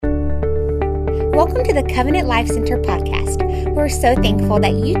Welcome to the Covenant Life Center podcast. We're so thankful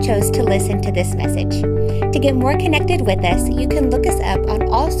that you chose to listen to this message. To get more connected with us, you can look us up on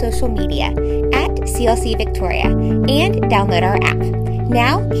all social media at CLC Victoria and download our app.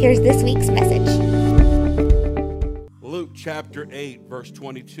 Now, here's this week's message. Luke chapter 8, verse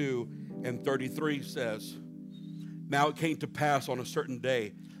 22 and 33 says, "Now it came to pass on a certain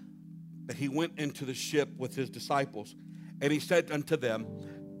day that he went into the ship with his disciples, and he said unto them,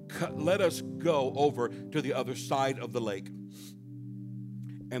 Let us go over to the other side of the lake.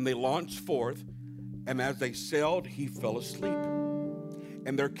 And they launched forth, and as they sailed, he fell asleep.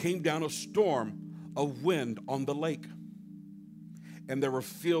 And there came down a storm of wind on the lake, and they were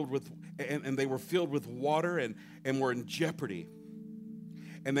filled with water and were in jeopardy.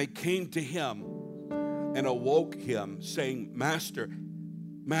 And they came to him and awoke him, saying, Master,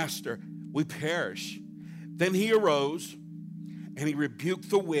 we perish. Then he arose, and he rebuked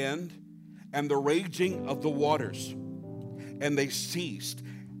the wind and the raging of the waters, and they ceased,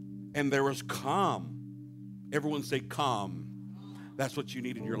 and there was calm." Everyone say calm. That's what you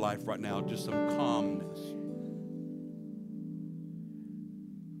need in your life right now, just some calmness.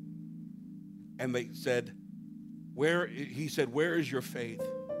 And they said, where is your faith?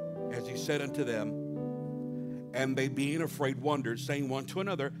 As he said unto them, and they being afraid wondered, saying one to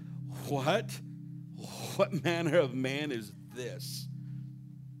another, What manner of man is this?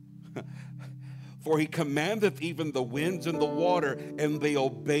 For he commandeth even the winds and the water, and they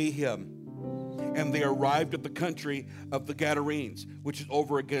obey him. And they arrived at the country of the Gadarenes, which is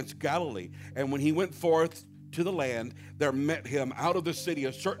over against Galilee. And when he went forth to the land, there met him out of the city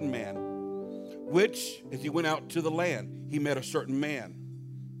a certain man, which, as he went out to the land, he met a certain man,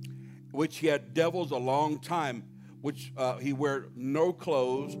 which he had devils a long time, which he wear no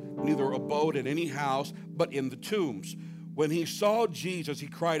clothes, neither abode in any house, but in the tombs. When he saw Jesus, he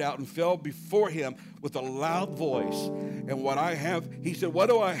cried out and fell before him with a loud voice. And he said, What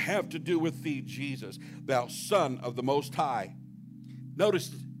do I have to do with thee, Jesus, thou Son of the Most High?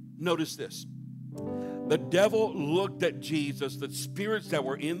 Notice this. The devil looked at Jesus, the spirits that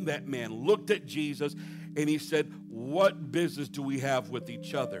were in that man looked at Jesus, and he said, What business do we have with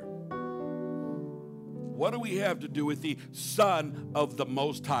each other? What do we have to do with the Son of the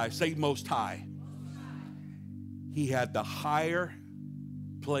Most High? Say Most High. He had the higher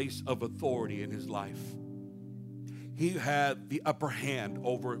place of authority in his life. He had the upper hand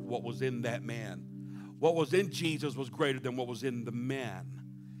over what was in that man. What was in Jesus was greater than what was in the man,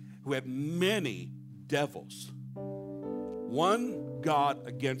 who had many devils. One God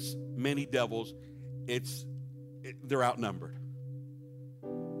against many devils, they're outnumbered.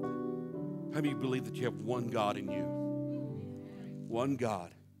 How many believe that you have one God in you? One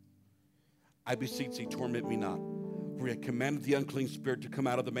God. I beseech thee, torment me not. For he had commanded the unclean spirit to come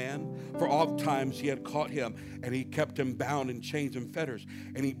out of the man. For oft times he had caught him, and he kept him bound in chains and fetters,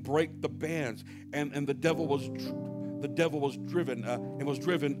 and he brake the bands. And the devil was driven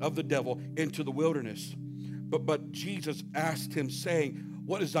of the devil into the wilderness. But Jesus asked him, saying,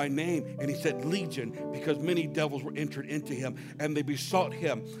 What is thy name? And he said, Legion, because many devils were entered into him. And they besought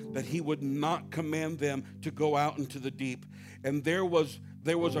him that he would not command them to go out into the deep. And there was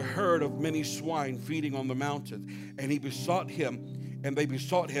a herd of many swine feeding on the mountains. And they besought him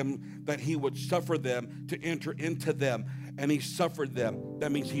that he would suffer them to enter into them. And he suffered them.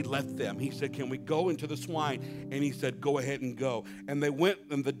 That means he let them. He said, Can we go into the swine? And he said, Go ahead and go. And they went,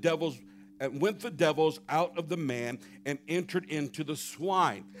 and the devils out of the man and entered into the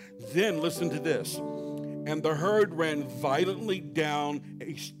swine. Then listen to this. And the herd ran violently down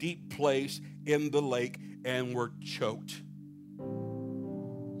a steep place in the lake and were choked.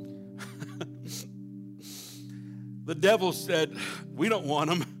 The devil said, We don't want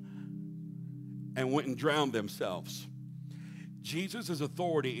them, and went and drowned themselves. Jesus'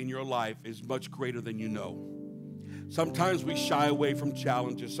 authority in your life is much greater than you know. Sometimes we shy away from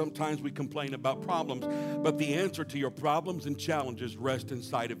challenges. Sometimes we complain about problems. But the answer to your problems and challenges rests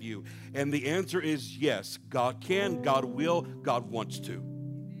inside of you. And the answer is yes, God can, God will, God wants to.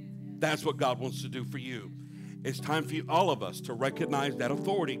 That's what God wants to do for you. It's time for all of us to recognize that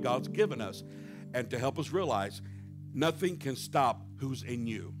authority God's given us and to help us realize nothing can stop who's in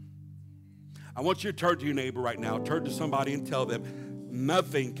you. I want you to turn to your neighbor right now. Turn to somebody and tell them,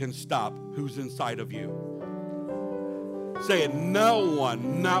 nothing can stop who's inside of you. Say it, no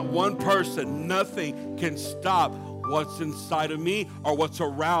one, not one person, nothing can stop what's inside of me or what's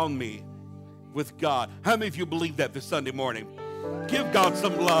around me with God. How many of you believe that this Sunday morning? Give God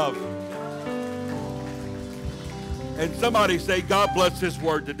some love. And somebody say, God bless His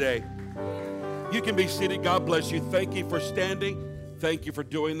word today. You can be seated. God bless you. Thank you for standing. Thank you for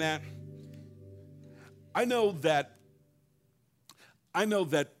doing that. I know that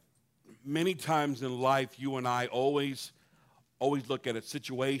many times in life, you and I always look at a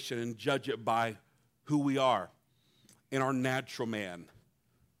situation and judge it by who we are in our natural man,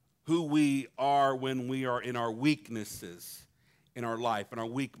 who we are when we are in our weaknesses in our life, in our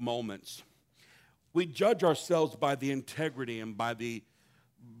weak moments. We judge ourselves by the integrity and by the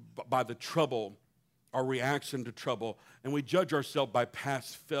trouble, our reaction to trouble, and we judge ourselves by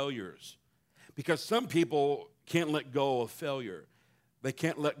past failures. Because some people can't let go of failure. They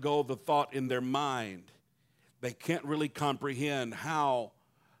can't let go of the thought in their mind. They can't really comprehend how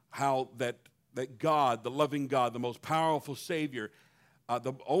that God, the loving God, the most powerful Savior,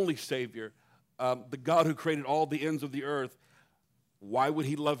 the only Savior, the God who created all the ends of the earth, why would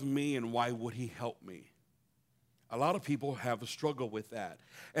he love me and why would he help me? A lot of people have a struggle with that.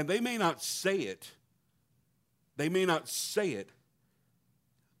 And they may not say it. They may not say it.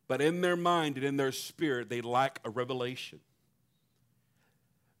 But in their mind and in their spirit, they lack a revelation.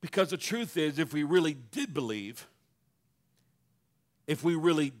 Because the truth is, if we really did believe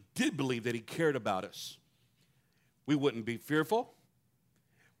that he cared about us, we wouldn't be fearful.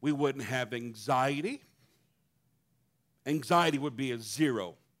 We wouldn't have anxiety. Anxiety would be a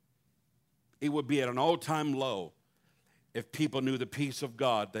zero. It would be at an all-time low if people knew the peace of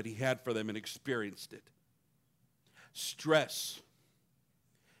God that he had for them and experienced it. Stress.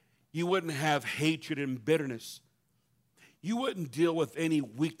 You wouldn't have hatred and bitterness. You wouldn't deal with any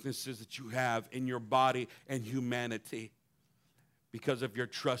weaknesses that you have in your body and humanity because of your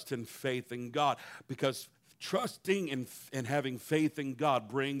trust and faith in God. Because trusting and having faith in God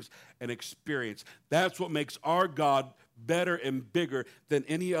brings an experience. That's what makes our God better and bigger than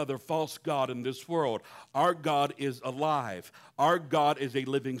any other false god in this world. Our God is alive. Our God is a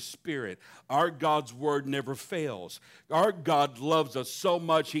living spirit. Our God's word never fails. Our God loves us so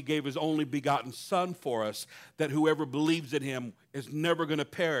much he gave his only begotten Son for us, that whoever believes in him is never going to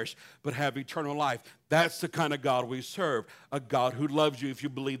perish but have eternal life. That's the kind of God we serve, a God who loves you. If you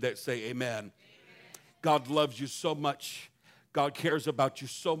believe that, say amen. Amen. God loves you so much. God cares about you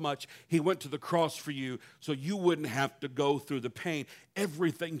so much. He went to the cross for you so you wouldn't have to go through the pain.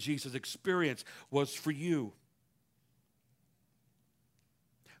 Everything Jesus experienced was for you.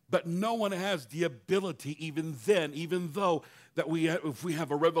 But no one has the ability, even then, even though that if we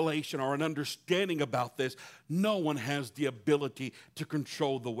have a revelation or an understanding about this, no one has the ability to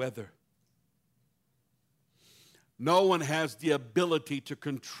control the weather. No one has the ability to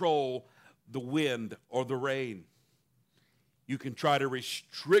control the wind or the rain. You can try to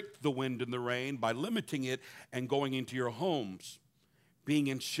restrict the wind and the rain by limiting it and going into your homes, being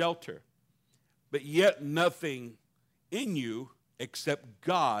in shelter. But yet nothing in you except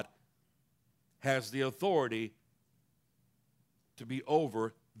God has the authority to be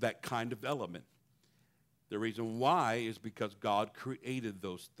over that kind of element. The reason why is because God created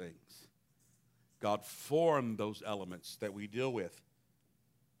those things. God formed those elements that we deal with.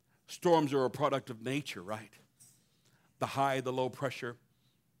 Storms are a product of nature, right? The high, the low pressure,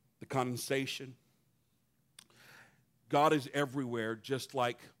 the condensation. God is everywhere, just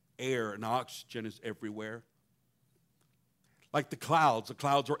like air and oxygen is everywhere. Like the clouds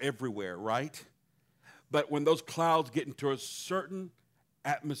are everywhere, right? But when those clouds get into a certain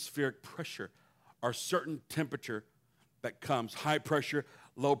atmospheric pressure or certain temperature that comes, high pressure,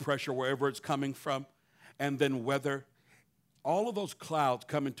 low pressure, wherever it's coming from, and then weather, all of those clouds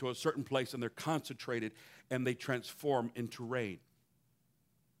come into a certain place and they're concentrated and they transform into rain.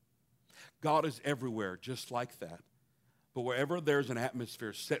 God is everywhere, just like that. But wherever there's an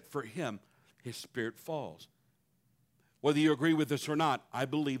atmosphere set for him, his spirit falls. Whether you agree with this or not, I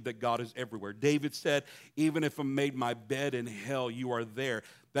believe that God is everywhere. David said, even if I made my bed in hell, you are there.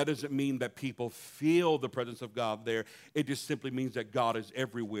 That doesn't mean that people feel the presence of God there. It just simply means that God is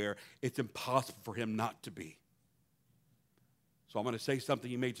everywhere. It's impossible for him not to be. So I'm going to say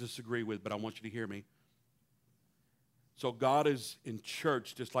something you may disagree with, but I want you to hear me. So God is in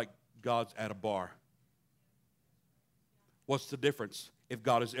church just like God's at a bar. What's the difference if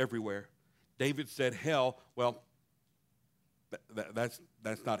God is everywhere? David said hell. Well, that's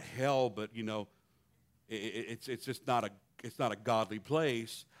not hell, but you know, it's just not a godly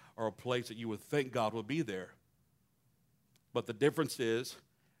place or a place that you would think God would be there. But the difference is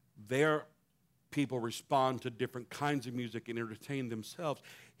there people respond to different kinds of music and entertain themselves.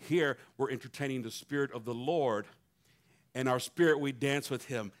 Here we're entertaining the Spirit of the Lord. In our spirit we dance with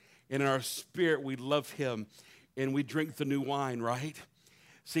him. In our spirit we love him. And we drink the new wine, right?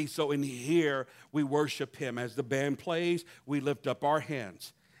 See, so in here, we worship him. As the band plays, we lift up our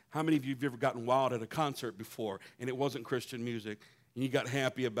hands. How many of you have ever gotten wild at a concert before and it wasn't Christian music and you got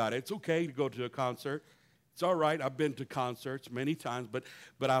happy about it? It's okay to go to a concert. It's all right. I've been to concerts many times,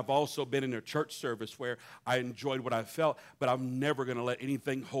 but I've also been in a church service where I enjoyed what I felt, but I'm never going to let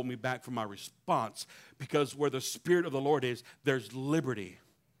anything hold me back from my response, because where the Spirit of the Lord is, there's liberty.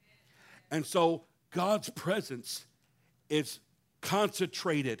 And so God's presence is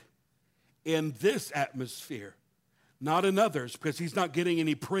concentrated in this atmosphere, not in others, because he's not getting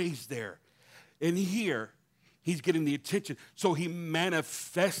any praise there. In here, he's getting the attention. So he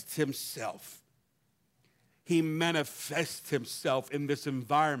manifests himself. He manifests himself in this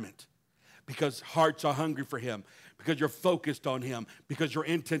environment because hearts are hungry for him, because you're focused on him, because your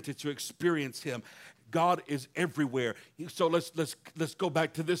intent is to experience him. God is everywhere. So let's go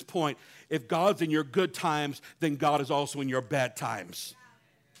back to this point. If God's in your good times, then God is also in your bad times.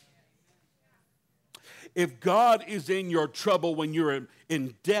 If God is in your trouble when you're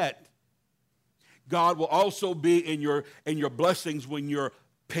in debt, God will also be in your blessings when you're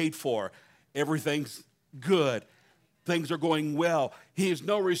paid for. Everything's good. Things are going well. He has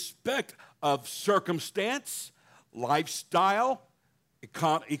no respect of circumstance, lifestyle,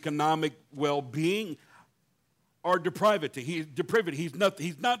 economic well-being, or depravity.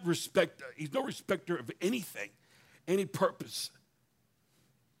 He's no respecter of anything, any purpose.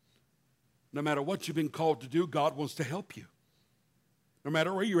 No matter what you've been called to do, God wants to help you. No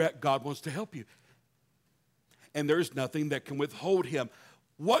matter where you're at, God wants to help you. And there's nothing that can withhold him.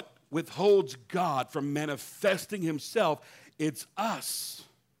 What withholds God from manifesting himself? It's us.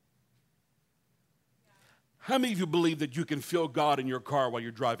 How many of you believe that you can feel God in your car while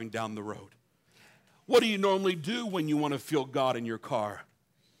you're driving down the road? What do you normally do when you want to feel God in your car?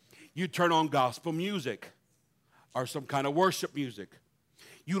 You turn on gospel music or some kind of worship music.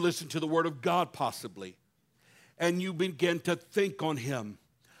 You listen to the Word of God possibly, and you begin to think on him.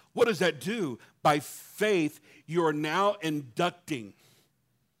 What does that do? By faith, you are now inducting.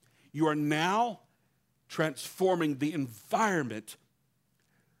 You are now transforming the environment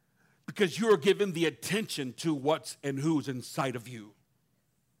because you are giving the attention to what's and who's inside of you.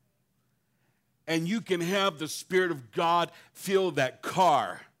 And you can have the Spirit of God fill that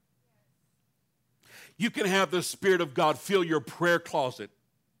car. You can have the Spirit of God fill your prayer closet.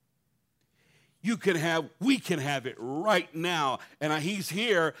 We can have it right now. And he's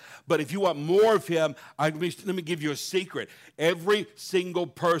here, but if you want more of him, let me give you a secret. Every single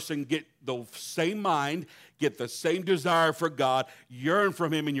person get the same mind, get the same desire for God, yearn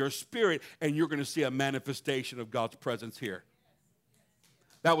from him in your spirit, and you're going to see a manifestation of God's presence here.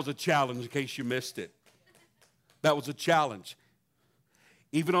 That was a challenge in case you missed it. That was a challenge.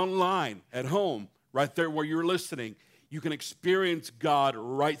 Even online, at home, right there where you're listening, you can experience God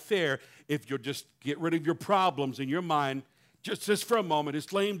right there if you'll just get rid of your problems in your mind, just for a moment,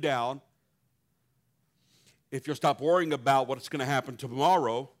 just lay them down. If you'll stop worrying about what's going to happen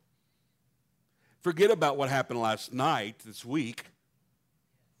tomorrow, forget about what happened last night, this week.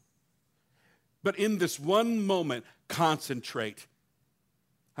 But in this one moment, concentrate.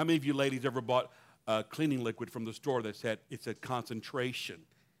 How many of you ladies ever bought a cleaning liquid from the store that said it's a concentration?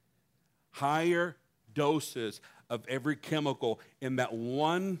 Higher doses of every chemical in that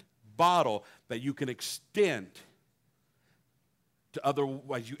one bottle that you can extend to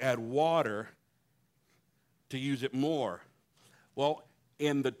otherwise you add water to use it more. Well,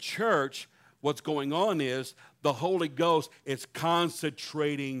 in the church, what's going on is the Holy Ghost is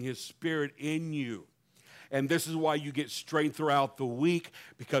concentrating his Spirit in you. And this is why you get strength throughout the week,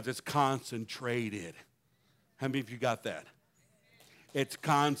 because it's concentrated. How many of you got that? It's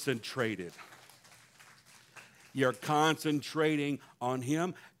concentrated. You're concentrating on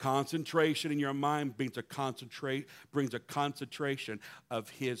him. Concentration in your mind brings a concentration of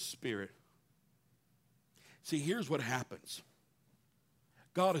his Spirit. See, here's what happens.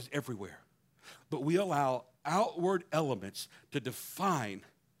 God is everywhere, but we allow outward elements to define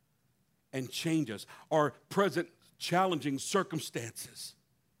and change us, our present challenging circumstances.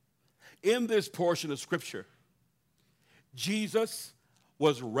 In this portion of Scripture, Jesus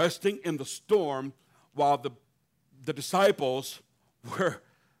was resting in the storm while the disciples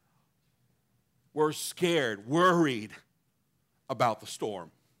were scared, worried about the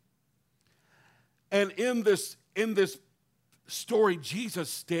storm. And in this story, Jesus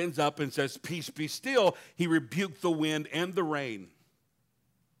stands up and says, "Peace, be still." He rebuked the wind and the rain.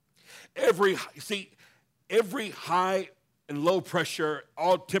 Every high and low pressure,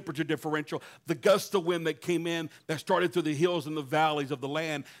 all temperature differential, the gust of wind that came in, that started through the hills and the valleys of the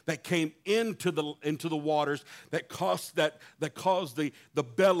land, that came into the waters, that caused the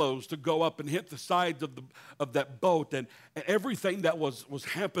bellows to go up and hit the sides of that boat, and everything that was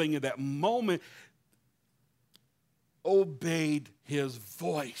happening in that moment obeyed his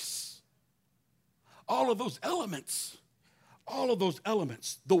voice. all of those elements,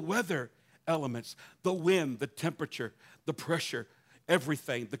 the weather elements, the wind, the temperature, the pressure,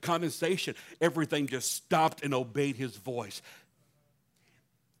 everything, the condensation, everything just stopped and obeyed his voice.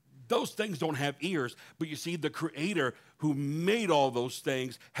 Those things don't have ears, but you see, the Creator who made all those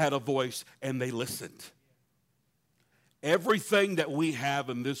things had a voice, and they listened. Everything that we have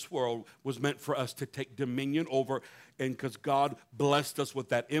in this world was meant for us to take dominion over, and because God blessed us with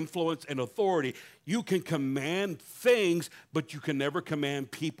that influence and authority. You can command things, but you can never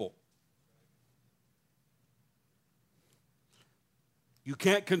command people. You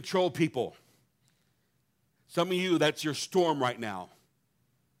can't control people. Some of you, that's your storm right now.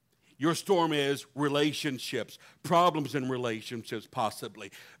 Your storm is relationships, problems in relationships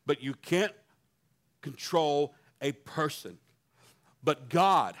possibly. But you can't control a person. But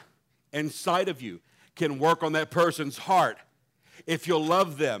God inside of you can work on that person's heart. If you'll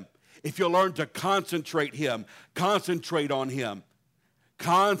love them, if you'll learn to concentrate on Him,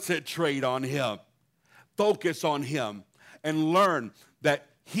 focus on Him, and learn that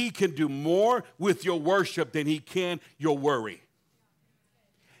He can do more with your worship than He can your worry.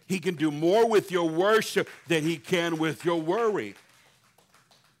 He can do more with your worship than He can with your worry.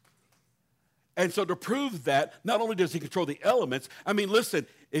 And so to prove that, not only does He control the elements, I mean, listen,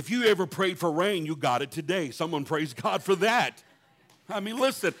 if you ever prayed for rain, you got it today. Someone praise God for that. I mean,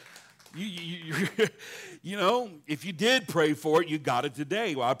 listen, you know, if you did pray for it, you got it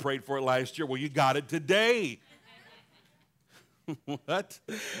today. Well, I prayed for it last year. Well, you got it today. What?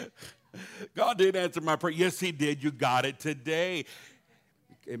 God didn't answer my prayer. Yes, He did. You got it today.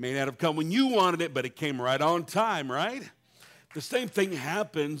 It may not have come when you wanted it, but it came right on time, right? The same thing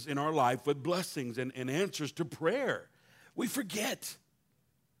happens in our life with blessings and answers to prayer. We forget.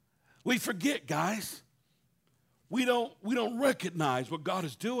 We forget, guys. We don't recognize what God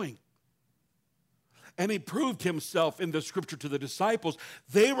is doing. And He proved Himself in the scripture to the disciples.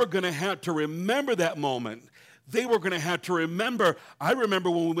 They were going to have to remember that moment. They were going to have to remember. I remember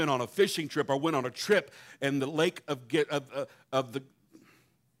when we went on a fishing trip. I went on a trip in the lake of the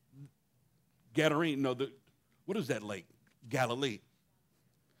Gadarene. No, what is that lake? Galilee.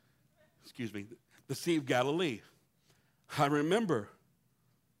 Excuse me. The Sea of Galilee. I remember.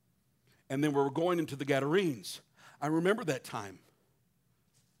 And then we were going into the Gadarenes. I remember that time.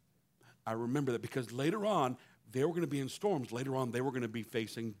 I remember that because later on, they were going to be in storms. Later on, they were going to be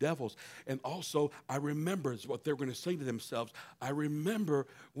facing devils. And also, I remember what they were going to say to themselves. I remember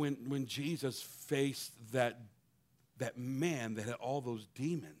when Jesus faced that man that had all those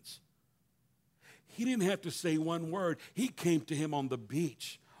demons. He didn't have to say one word. He came to him on the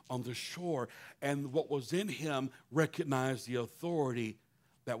beach, on the shore, and what was in him recognized the authority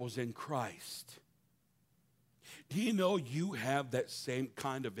that was in Christ. Do you know you have that same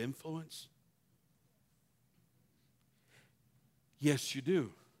kind of influence? Yes, you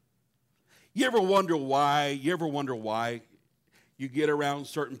do. You ever wonder why you get around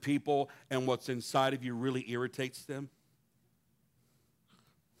certain people and what's inside of you really irritates them?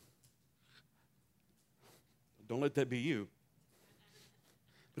 Don't let that be you.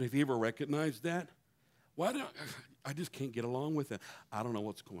 But have you ever recognized that? I just can't get along with it. I don't know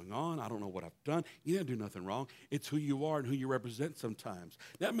what's going on. I don't know what I've done. You didn't do nothing wrong. It's who you are and who you represent sometimes.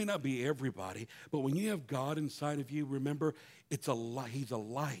 That may not be everybody, but when you have God inside of you, remember, it's a light. He's a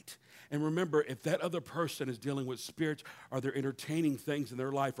light. And remember, if that other person is dealing with spirits or they're entertaining things in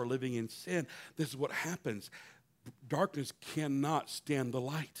their life or living in sin, this is what happens. Darkness cannot stand the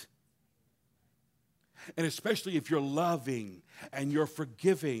light. And especially if you're loving and you're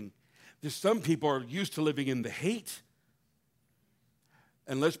forgiving. There's some people are used to living in the hate.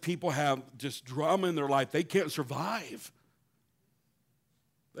 Unless people have just drama in their life, they can't survive.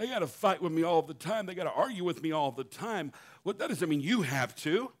 They got to fight with me all the time. They got to argue with me all the time. Well, that doesn't mean you have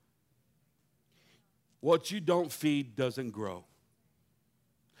to. What you don't feed doesn't grow.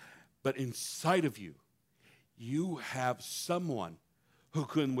 But inside of you, you have someone who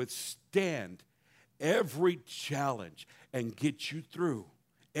can withstand every challenge and get you through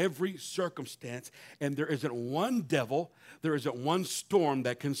every circumstance, and there isn't one devil, there isn't one storm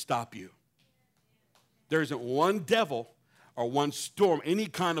that can stop you. There isn't one devil or one storm, any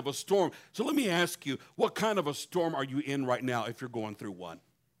kind of a storm. So let me ask you, what kind of a storm are you in right now if you're going through one?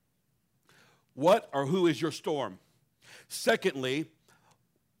 What or who is your storm? Secondly,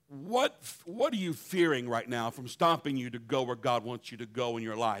 what are you fearing right now from stopping you to go where God wants you to go in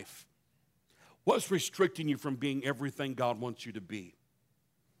your life? What's restricting you from being everything God wants you to be?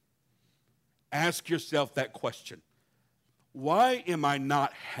 Ask yourself that question. Why am I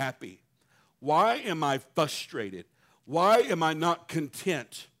not happy? Why am I frustrated? Why am I not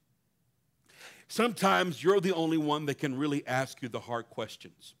content? Sometimes you're the only one that can really ask you the hard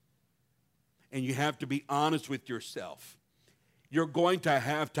questions. And you have to be honest with yourself. You're going to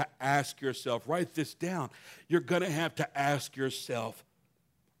have to ask yourself, write this down. You're going to have to ask yourself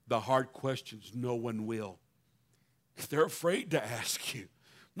the hard questions no one will. If they're afraid to ask you.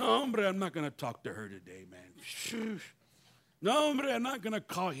 No, hombre, I'm not going to talk to her today, man. No, hombre, I'm not going to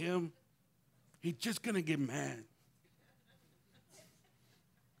call him. He's just going to get mad.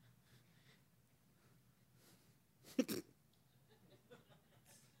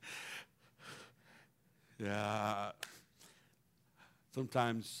 Yeah.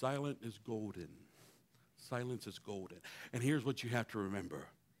 Sometimes silent is golden. Silence is golden. And here's what you have to remember.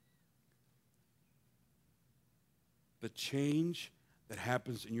 The change that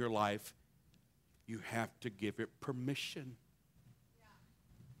happens in your life, you have to give it permission.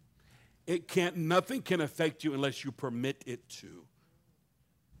 Nothing can affect you unless you permit it to.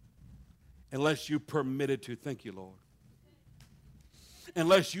 Unless you permit it to. Thank you, Lord.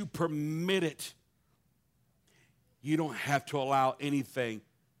 Unless you permit it, you don't have to allow anything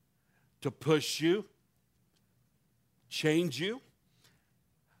to push you, change you.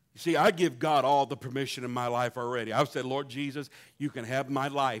 You see, I give God all the permission in my life already. I've said, Lord Jesus, you can have my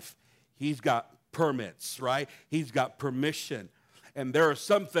life. He's got permits, right? He's got permission. And there are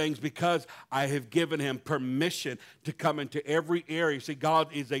some things, because I have given him permission to come into every area. See, God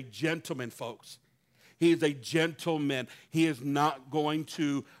is a gentleman, folks. He is a gentleman. He is not going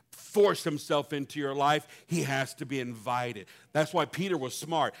to force himself into your life. He has to be invited. That's why Peter was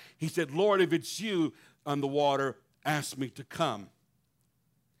smart. He said, Lord, if it's you on the water, ask me to come.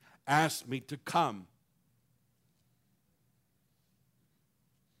 Ask me to come.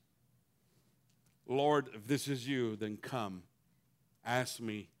 Lord, if this is you, then come. Ask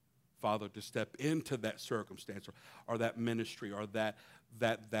me, Father, to step into that circumstance or that ministry or that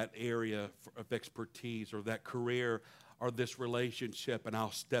area of expertise or that career or this relationship, and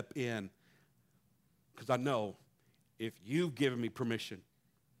I'll step in. Because I know if you've given me permission,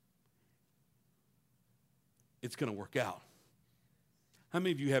 it's going to work out. How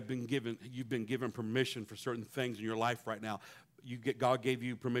many of you have been given permission for certain things in your life right now? God gave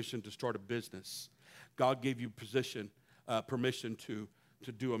you permission to start a business. God gave you permission to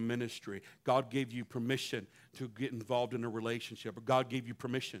do a ministry. God gave you permission to get involved in a relationship. Or God gave you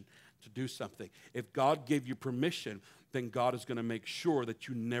permission to do something. If God gave you permission, then God is going to make sure that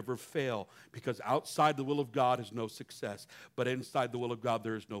you never fail. Because outside the will of God is no success. But inside the will of God,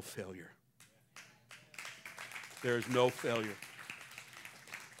 there is no failure. There is no failure.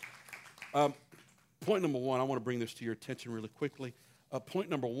 Point number one, I want to bring this to your attention really quickly. Point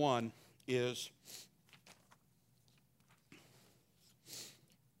number one is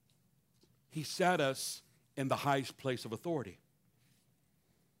he sat us in the highest place of authority.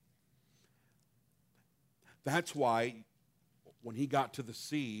 That's why when he got to the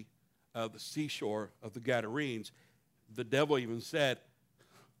seashore of the Gadarenes, the devil even said,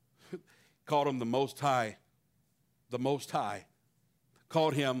 called him the Most High,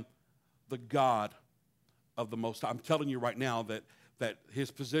 called him the God of the Most High. I'm telling you right now that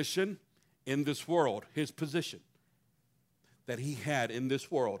his position in this world, his position that he had in this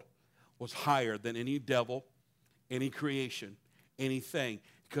world was higher than any devil, any creation, anything,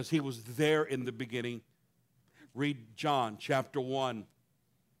 because he was there in the beginning. Read John chapter 1,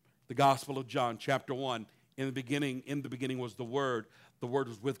 the Gospel of John chapter 1. In the beginning was the Word. The Word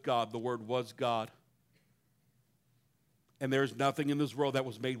was with God. The Word was God. And there is nothing in this world that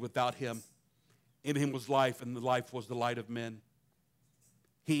was made without him. In him was life, and the life was the light of men.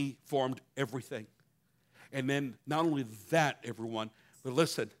 He formed everything. And then not only that, everyone, but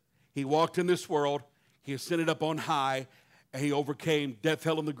listen, he walked in this world, he ascended up on high, and he overcame death,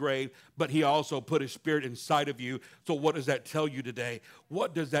 hell, and the grave, but he also put his spirit inside of you. So what does that tell you today?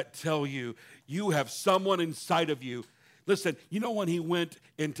 What does that tell you? You have someone inside of you. Listen, you know when he went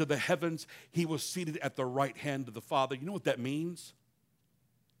into the heavens, he was seated at the right hand of the Father. You know what that means?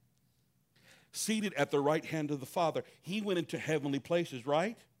 Seated at the right hand of the Father. He went into heavenly places,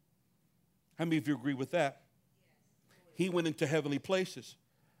 right? How many of you agree with that? He went into heavenly places.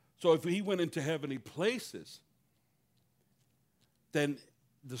 So if he went into heavenly places, then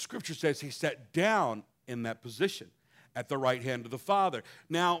the scripture says he sat down in that position at the right hand of the Father.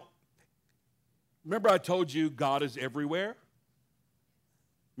 Now, remember I told you God is everywhere?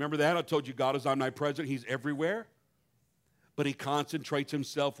 Remember that? I told you God is omnipresent. He's everywhere. But he concentrates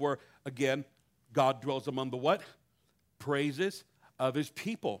himself where, again, God dwells among the what? Praises of his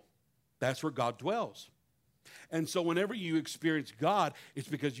people. That's where God dwells. And so whenever you experience God, it's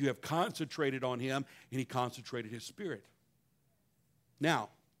because you have concentrated on him and he concentrated his spirit. Now,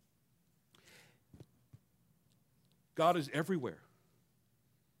 God is everywhere.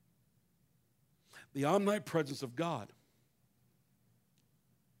 The omnipresence of God.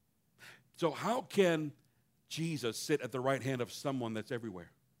 So how can Jesus sit at the right hand of someone that's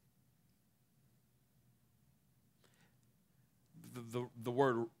everywhere? The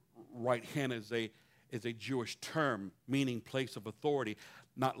word right hand is a Jewish term meaning place of authority,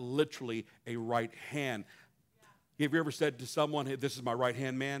 not literally a right hand. Have you ever said to someone, hey, this is my right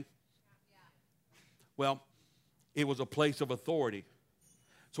hand man? Well, it was a place of authority.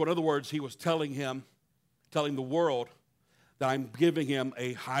 So in other words, he was telling the world that I'm giving him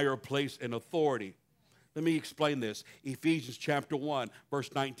a higher place in authority. Let me explain this. Ephesians chapter 1, verse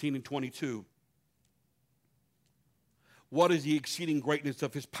 19 and 22. What is the exceeding greatness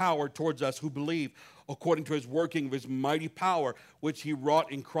of his power towards us who believe, according to his working of his mighty power, which he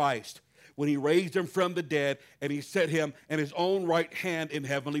wrought in Christ, when he raised him from the dead, and he set him in his own right hand in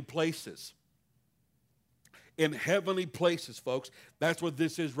heavenly places. In heavenly places, folks. That's what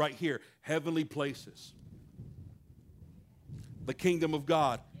this is right here. Heavenly places. The kingdom of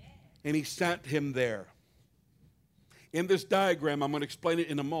God. And he sent him there. In this diagram, I'm going to explain it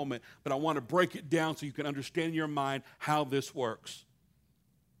in a moment, but I want to break it down so you can understand in your mind how this works.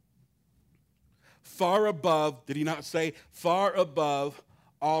 Far above, did he not say, far above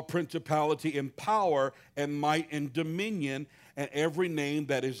all principality and power and might and dominion and every name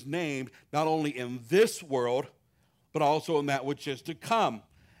that is named, not only in this world, but also in that which is to come,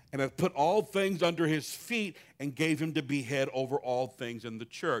 and hath put all things under his feet and gave him to be head over all things in the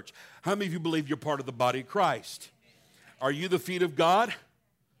church. How many of you believe you're part of the body of Christ? Are you the feet of God?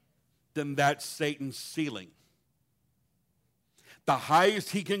 Then that's Satan's ceiling. The highest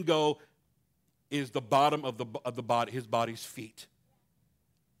he can go is the bottom of the body, his body's feet.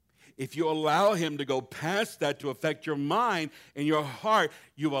 If you allow him to go past that to affect your mind and your heart,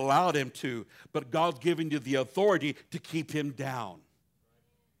 you've allowed him to. But God's given you the authority to keep him down.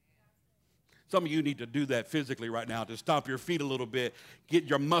 Some of you need to do that physically right now, to stomp your feet a little bit, get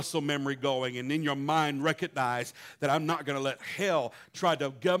your muscle memory going, and in your mind recognize that I'm not going to let hell try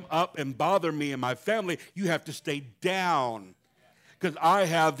to come up and bother me and my family. You have to stay down because I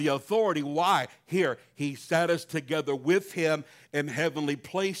have the authority. Why? Here, he sat us together with him in heavenly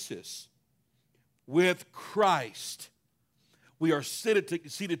places. With Christ. We are seated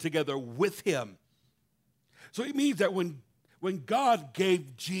together with him. So it means that when God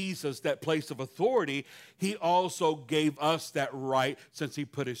gave Jesus that place of authority, he also gave us that right since he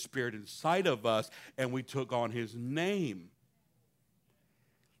put his spirit inside of us and we took on his name.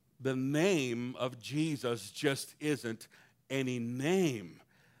 The name of Jesus just isn't any name.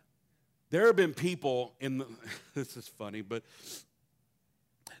 There have been people this is funny, but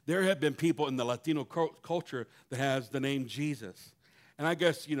there have been people in the Latino culture that has the name Jesus. And I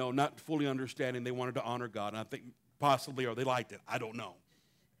guess, not fully understanding, they wanted to honor God. And I think possibly, or they liked it. I don't know.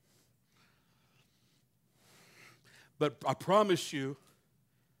 But I promise you,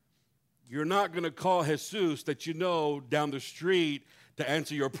 you're not going to call Jesus that you know down the street to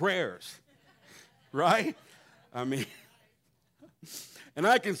answer your prayers. Right? I mean, and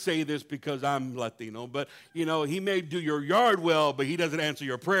I can say this because I'm Latino, but, he may do your yard well, but he doesn't answer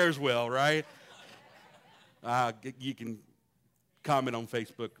your prayers well, right? You can comment on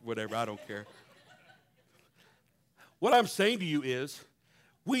Facebook, whatever. I don't care. What I'm saying to you is,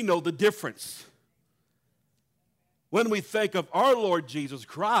 we know the difference. When we think of our Lord Jesus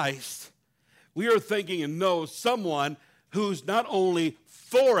Christ, we are thinking and know someone who's not only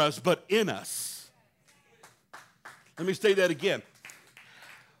for us, but in us. Let me say that again.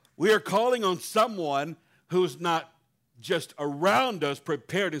 We are calling on someone who's not just around us,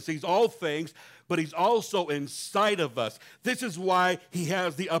 prepared and sees all things, but he's also inside of us. This is why he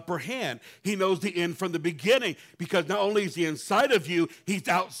has the upper hand. He knows the end from the beginning, because not only is he inside of you, he's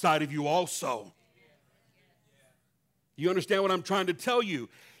outside of you also. You understand what I'm trying to tell you?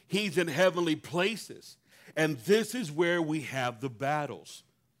 He's in heavenly places, and this is where we have the battles.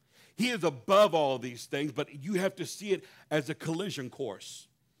 He is above all these things, but you have to see it as a collision course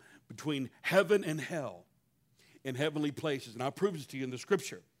between heaven and hell in heavenly places. And I'll prove this to you in the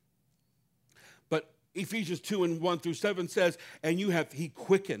scripture. But Ephesians 2 and 1 through 7 says, and he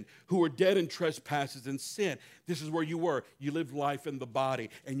quickened who were dead in trespasses and sin. This is where you were. You lived life in the body,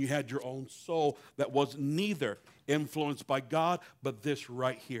 and you had your own soul that was neither influenced by God, but this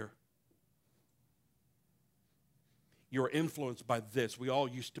right here. You're influenced by this. We all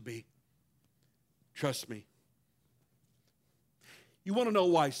used to be. Trust me. You want to know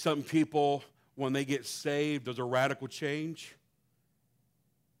why some people, when they get saved, there's a radical change?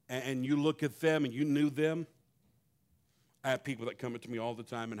 And you look at them and you knew them. I have people that come up to me all the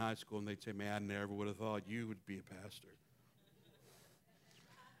time in high school, and they'd say, man, I never would have thought you would be a pastor.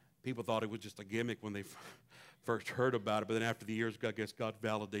 People thought it was just a gimmick when they first heard about it, but then after the years, I guess God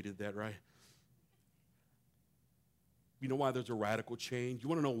validated that, right? You know why there's a radical change? You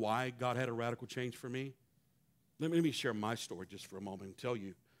want to know why God had a radical change for me? Let me share my story just for a moment and tell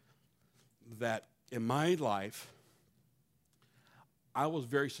you that in my life, I was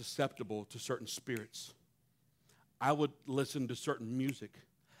very susceptible to certain spirits. I would listen to certain music.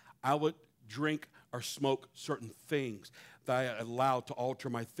 I would drink or smoke certain things that I allowed to alter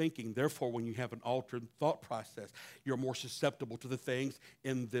my thinking. Therefore, when you have an altered thought process, you're more susceptible to the things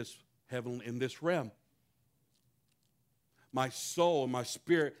in this heaven, in this realm. My soul and my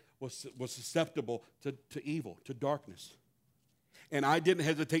spirit was susceptible to evil, to darkness. And I didn't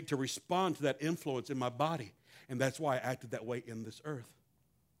hesitate to respond to that influence in my body. And that's why I acted that way in this earth.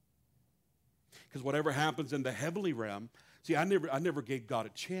 Because whatever happens in the heavenly realm, see, I never gave God a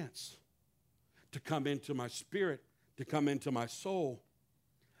chance to come into my spirit, to come into my soul.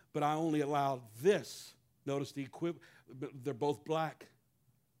 But I only allowed this. Notice the equivalent, they're both black.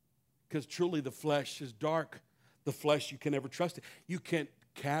 Because truly the flesh is dark. The flesh, you can never trust it. You can't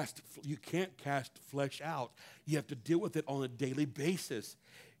cast flesh out. You have to deal with it on a daily basis.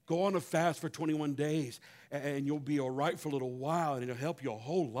 Go on a fast for 21 days, and you'll be all right for a little while, and it'll help you a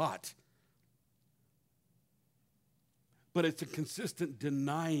whole lot. But it's a consistent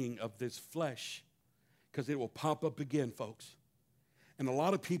denying of this flesh, because it will pop up again, folks. And a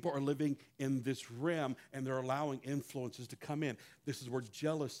lot of people are living in this realm, and they're allowing influences to come in. This is where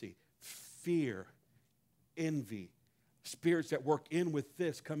jealousy, fear, envy, spirits that work in with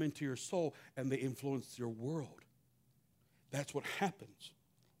this come into your soul, and they influence your world. That's what happens.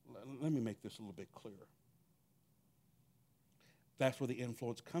 Let me make this a little bit clearer. That's where the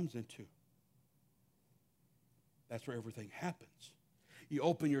influence comes into. That's where everything happens. You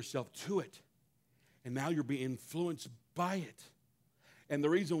open yourself to it, and now you're being influenced by it. And the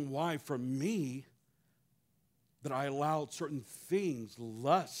reason why, for me, that I allowed certain things,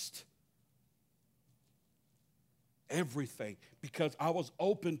 lust, everything, because I was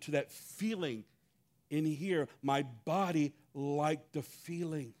open to that feeling in here. My body liked the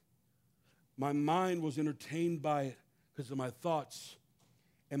feeling. My mind was entertained by it because of my thoughts.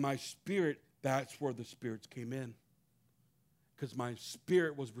 And my spirit, that's where the spirits came in. Because my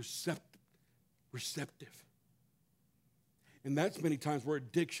spirit was receptive. And that's many times where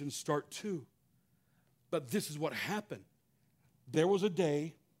addictions start too. But this is what happened. There was a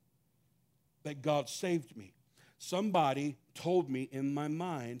day that God saved me. Somebody told me in my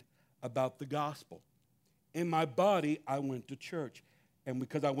mind about the gospel. In my body, I went to church. And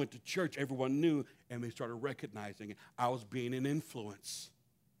because I went to church, everyone knew, and they started recognizing it. I was being an influence.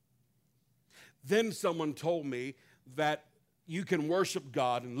 Then someone told me that you can worship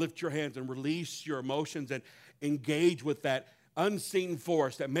God and lift your hands and release your emotions and engage with that unseen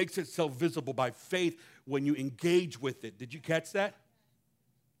force that makes itself visible by faith when you engage with it. Did you catch that?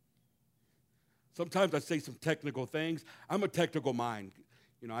 Sometimes I say some technical things. I'm a technical mind.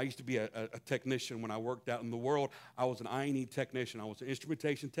 You know, I used to be a technician when I worked out in the world. I was an I&E technician. I was an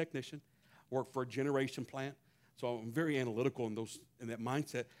instrumentation technician. Worked for a generation plant. So I'm very analytical in that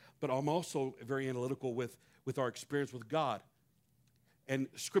mindset. But I'm also very analytical with our experience with God. And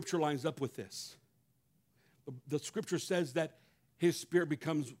Scripture lines up with this. The Scripture says that His Spirit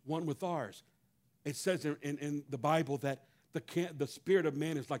becomes one with ours. It says in the Bible that the spirit of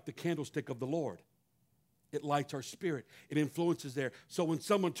man is like the candlestick of the Lord. It lights our spirit. It influences there. So when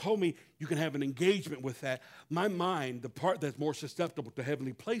someone told me you can have an engagement with that, my mind, the part that's more susceptible to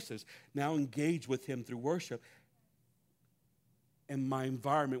heavenly places, now engaged with Him through worship. And my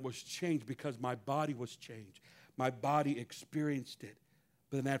environment was changed because my body was changed. My body experienced it.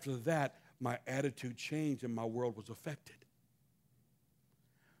 But then after that, my attitude changed and my world was affected.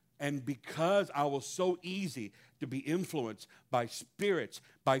 And because I was so easy to be influenced by spirits,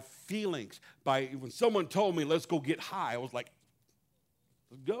 by feelings, when someone told me, let's go get high, I was like,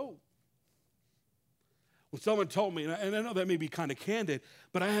 let's go. When someone told me, and I know that may be kind of candid,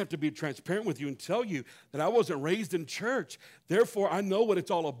 but I have to be transparent with you and tell you that I wasn't raised in church. Therefore, I know what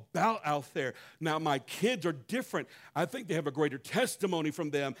it's all about out there. Now, my kids are different. I think they have a greater testimony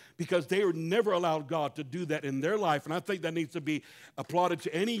from them because they were never allowed God to do that in their life. And I think that needs to be applauded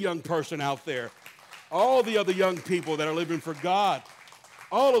to any young person out there. All the other young people that are living for God.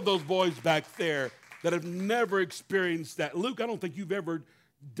 All of those boys back there that have never experienced that. Luke, I don't think you've ever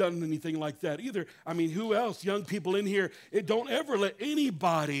done anything like that either. I mean, who else? Young people in here, don't ever let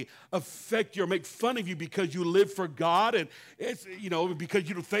anybody affect you or make fun of you because you live for God and it's, because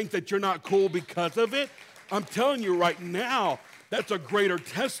you think that you're not cool because of it. I'm telling you right now, that's a greater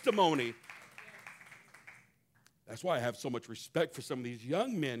testimony. That's why I have so much respect for some of these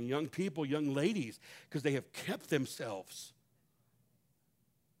young men, young people, young ladies, because they have kept themselves.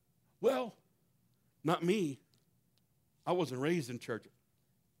 Well, not me. I wasn't raised in church.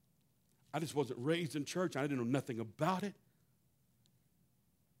 I just wasn't raised in church. I didn't know nothing about it.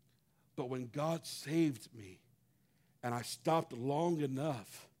 But when God saved me and I stopped long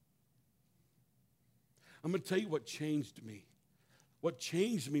enough, I'm going to tell you what changed me. What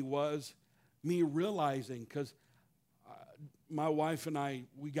changed me was me realizing, because my wife and I,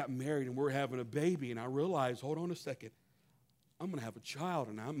 we got married and we're having a baby, and I realized, hold on a second, I'm going to have a child,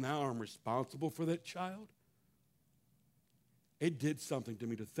 and I'm responsible for that child. It did something to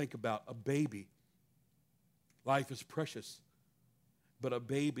me to think about a baby. Life is precious, but a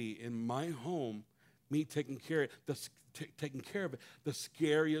baby in my home, me taking care of it, the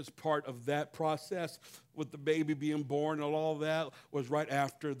scariest part of that process with the baby being born and all that was right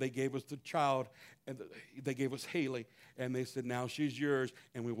after they gave us the child, and they gave us Haley, and they said, now she's yours,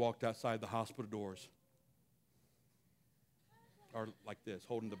 and we walked outside the hospital doors. Or like this,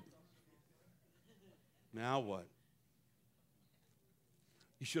 holding the... Now what?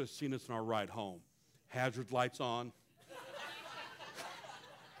 You should have seen us on our ride home. Hazard lights on.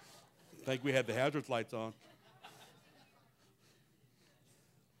 I think we had the hazard lights on.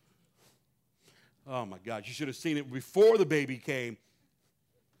 Oh, my God. You should have seen it before the baby came.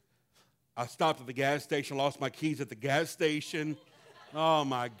 I stopped at the gas station, lost my keys at the gas station. Oh,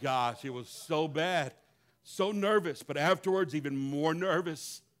 my gosh. It was so bad. So nervous, but afterwards, even more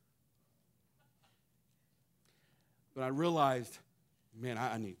nervous. But I realized, man,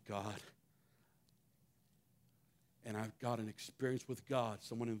 I need God. And I've got an experience with God.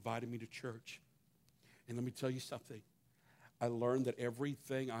 Someone invited me to church. And let me tell you something. I learned that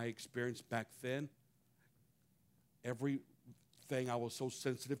everything I experienced back then, everything I was so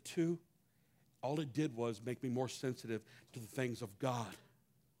sensitive to, all it did was make me more sensitive to the things of God.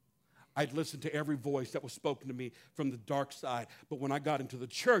 I'd listen to every voice that was spoken to me from the dark side. But when I got into the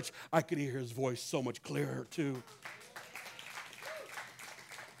church, I could hear his voice so much clearer too.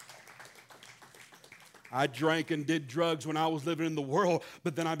 I drank and did drugs when I was living in the world,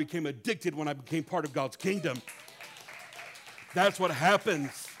 but then I became addicted when I became part of God's kingdom. That's what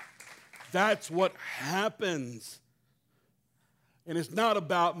happens. That's what happens. And it's not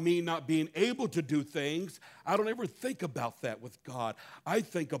about me not being able to do things. I don't ever think about that with God. I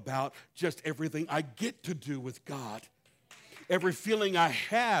think about just everything I get to do with God. Every feeling I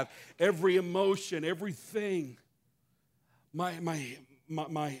have, every emotion, everything. My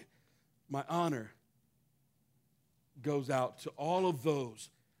honor goes out to all of those,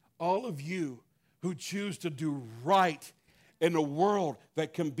 all of you who choose to do right in a world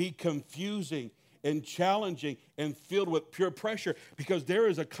that can be confusing and challenging and filled with pure pressure, because there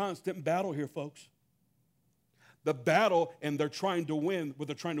is a constant battle here, folks. The battle, and they're trying to win, what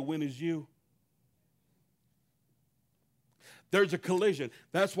they're trying to win is you. There's a collision.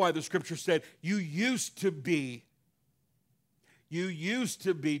 That's why the scripture said, you used to be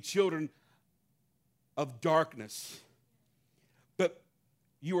children of darkness. But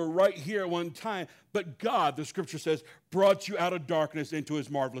you were right here at one time. But God, the scripture says, brought you out of darkness into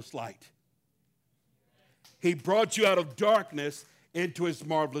his marvelous light. He brought you out of darkness into his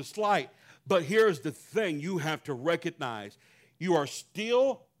marvelous light. But here's the thing you have to recognize. You are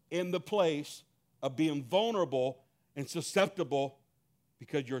still in the place of being vulnerable and susceptible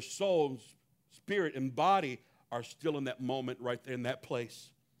because your soul, spirit, and body are still in that moment right there in that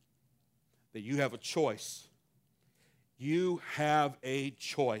place. That you have a choice. You have a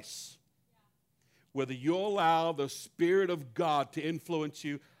choice. Whether you'll allow the Spirit of God to influence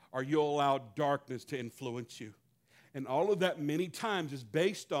you or you'll allow darkness to influence you. And all of that many times is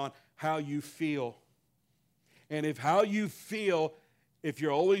based on how you feel. And if how you feel, if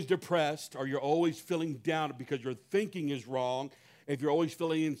you're always depressed or you're always feeling down because your thinking is wrong, if you're always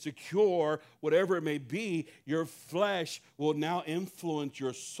feeling insecure, whatever it may be, your flesh will now influence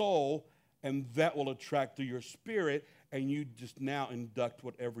your soul, and that will attract to your spirit, and you just now induct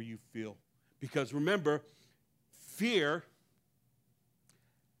whatever you feel. Because remember, fear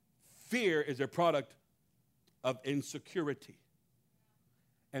is a product of insecurity,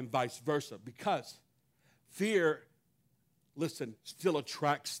 and vice versa. Because fear, listen, still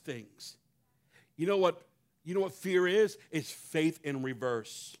attracts things. You know what fear is? It's faith in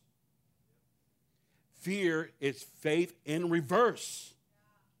reverse. Fear is faith in reverse.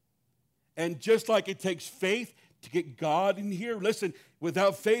 And just like it takes faith to get God in here, listen,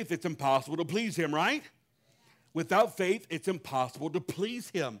 without faith, it's impossible to please him, right? Without faith, it's impossible to please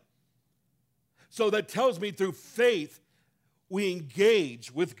him. So that tells me through faith, we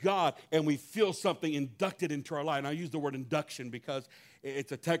engage with God and we feel something inducted into our life. And I use the word induction because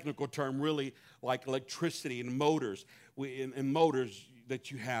it's a technical term, really like electricity and motors. In motors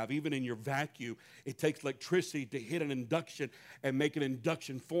that you have, even in your vacuum, it takes electricity to hit an induction and make an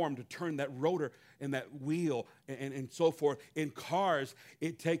induction form to turn that rotor and that wheel and so forth. In cars,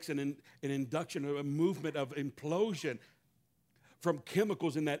 it takes an induction, a movement of implosion from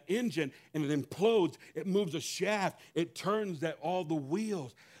chemicals in that engine, and it implodes. It moves a shaft. It turns all the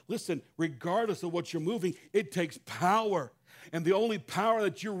wheels. Listen, regardless of what you're moving, it takes power. And the only power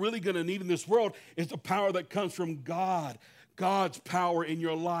that you're really going to need in this world is the power that comes from God. God's power in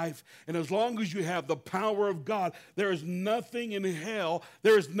your life. And as long as you have the power of God, there is nothing in hell,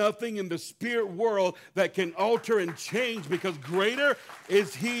 there is nothing in the spirit world that can alter and change, because greater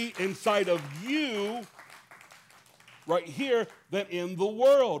is He inside of you right here than in the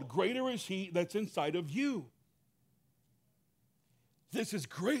world. Greater is He that's inside of you. This is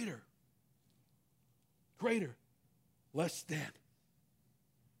greater. Greater. Less than.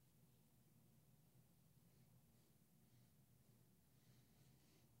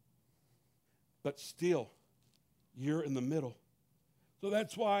 But still, you're in the middle. So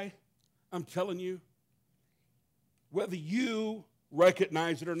that's why I'm telling you, whether you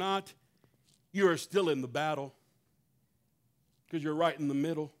recognize it or not, you are still in the battle, because you're right in the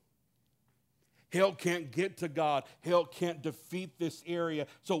middle. Hell can't get to God. Hell can't defeat this area.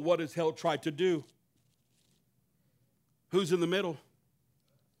 So what does hell try to do? Who's in the middle?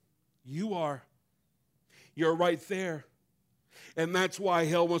 You are. You're right there. And that's why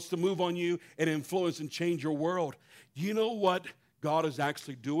hell wants to move on you and influence and change your world. Do you know what God is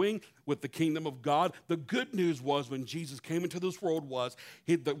actually doing with the kingdom of God? The good news was, when Jesus came into this world, was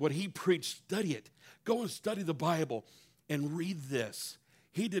what He preached, study it. Go and study the Bible and read this.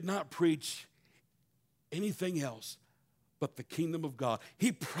 He did not preach anything else but the kingdom of God.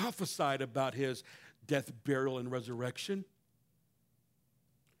 He prophesied about His death, burial, and resurrection.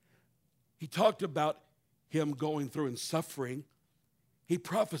 He talked about Him going through and suffering. He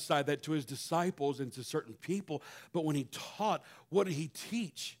prophesied that to His disciples and to certain people. But when He taught, what did He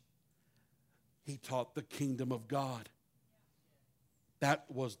teach? He taught the kingdom of God. That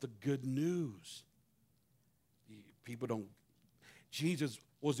was the good news. People don't. Jesus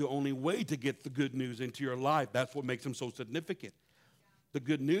was the only way to get the good news into your life. That's what makes Him so significant. The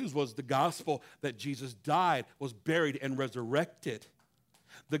good news was the gospel that Jesus died, was buried, and resurrected.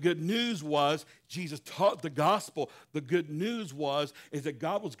 The good news was Jesus taught the gospel. The good news is that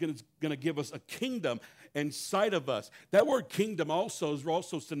God was going to give us a kingdom inside of us. That word kingdom is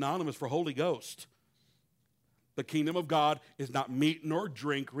also synonymous for Holy Ghost. The kingdom of God is not meat nor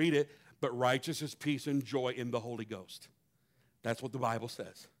drink, read it, but righteousness, peace, and joy in the Holy Ghost. That's what the Bible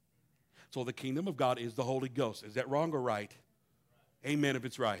says. So the kingdom of God is the Holy Ghost. Is that wrong or right? Amen if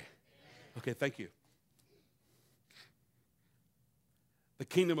it's right. Okay, thank you. The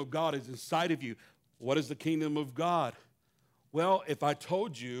kingdom of God is inside of you. What is the kingdom of God? Well, if I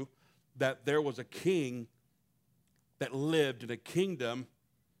told you that there was a king that lived in a kingdom,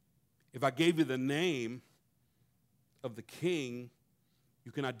 if I gave you the name of the king,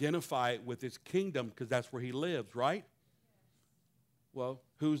 you can identify it with his kingdom, because that's where he lives, right? Well,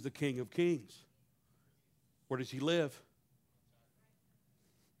 who's the King of Kings? Where does he live?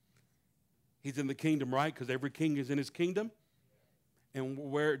 He's in the kingdom, right? Because every king is in his kingdom. And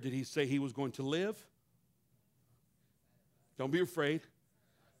where did he say he was going to live? Don't be afraid.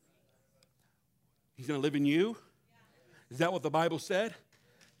 He's going to live in you. Is that what the Bible said?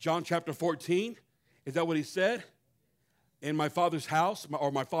 John chapter 14. Is that what he said? In my Father's house,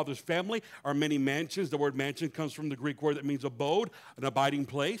 or my Father's family, are many mansions. The word mansion comes from the Greek word that means abode, an abiding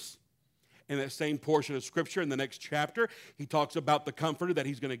place. In that same portion of Scripture, in the next chapter, he talks about the comforter that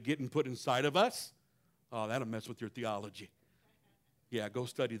he's going to get and put inside of us. Oh, that'll mess with your theology. Yeah, go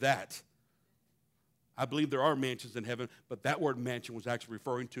study that. I believe there are mansions in heaven, but that word mansion was actually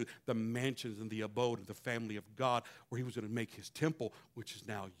referring to the mansions and the abode of the family of God, where he was going to make his temple, which is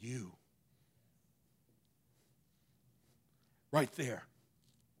now you. Right there.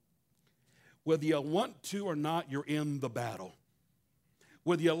 Whether you want to or not, you're in the battle.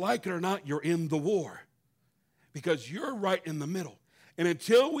 Whether you like it or not, you're in the war, because you're right in the middle. And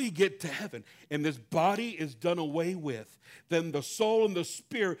until we get to heaven and this body is done away with, then the soul and the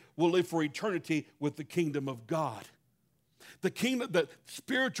spirit will live for eternity with the kingdom of God. The kingdom, the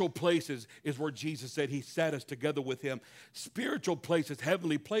spiritual places is where Jesus said he sat us together with him. Spiritual places,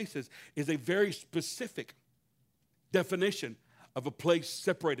 heavenly places, is a very specific definition of a place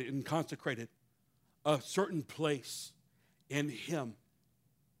separated and consecrated, a certain place in him.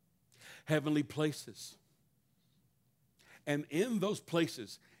 heavenly places. And in those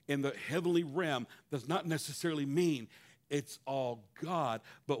places, in the heavenly realm, does not necessarily mean it's all God,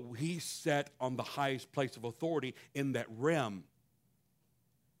 but he's set on the highest place of authority in that realm.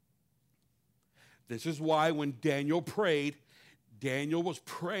 This is why when Daniel prayed, Daniel was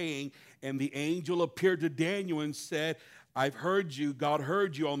praying, and the angel appeared to Daniel and said, I've heard you, God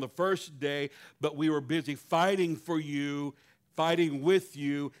heard you on the first day, but we were busy fighting for you, fighting with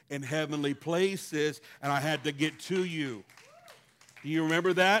you in heavenly places, and I had to get to you. Do you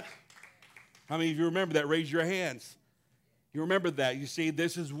remember that? How many of you remember that? Raise your hands. You remember that. You see,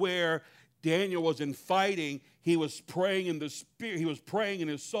 this is where Daniel was in fighting. He was praying in the spirit. He was praying in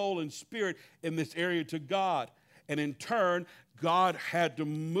his soul and spirit in this area to God. And in turn, God had to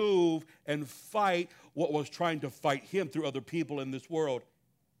move and fight what was trying to fight him through other people in this world.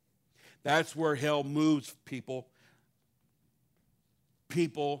 That's where hell moves, people.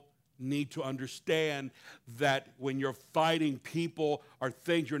 People need to understand that when you're fighting people or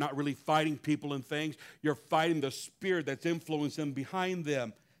things, you're not really fighting people and things. You're fighting the spirit that's influencing behind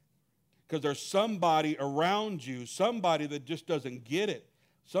them. Because there's somebody around you, somebody that just doesn't get it,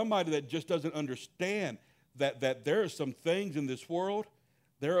 somebody that just doesn't understand that there are some things in this world,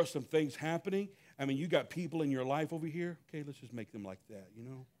 there are some things happening. I mean, you got people in your life over here. Okay, let's just make them like that, you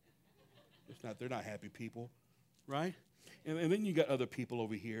know. They're not happy people, right? And then you got other people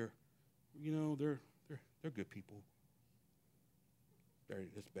over here. You know, they're good people.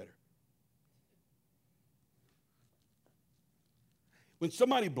 That's better. When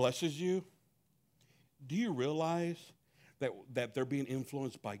somebody blesses you, do you realize that they're being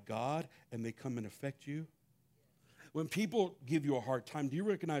influenced by God and they come and affect you? When people give you a hard time, do you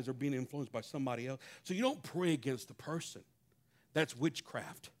recognize they're being influenced by somebody else? So you don't pray against the person. That's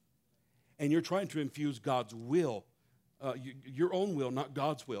witchcraft. And you're trying to infuse God's will. Your own will, not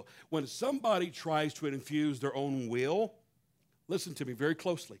God's will. When somebody tries to infuse their own will, listen to me very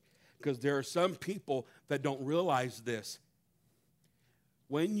closely, because there are some people that don't realize this.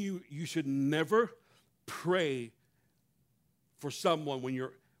 When you should never pray for someone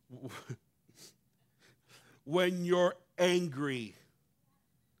when you're angry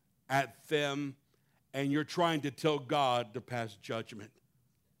at them and you're trying to tell God to pass judgment.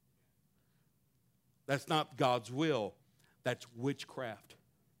 That's not God's will. That's witchcraft.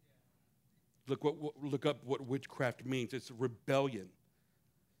 Look up what witchcraft means. It's rebellion.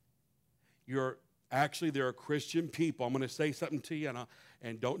 There are Christian people. I'm going to say something to you,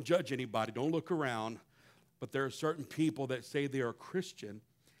 and don't judge anybody. Don't look around. But there are certain people that say they are Christian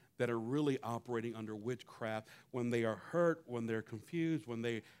that are really operating under witchcraft when they are hurt, when they're confused, when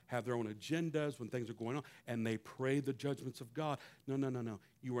they have their own agendas, when things are going on, and they pray the judgments of God. No.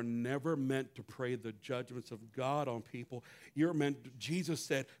 You were never meant to pray the judgments of God on people. Jesus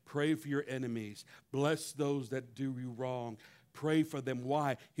said, pray for your enemies. Bless those that do you wrong. Pray for them.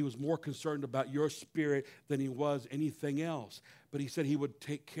 Why? He was more concerned about your spirit than he was anything else. But he said he would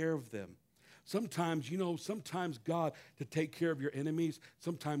take care of them. Sometimes God, to take care of your enemies,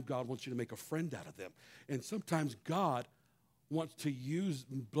 sometimes God wants you to make a friend out of them. And sometimes God wants to use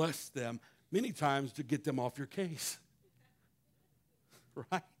and bless them many times to get them off your case.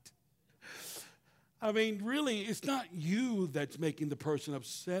 Right? I mean, really, it's not you that's making the person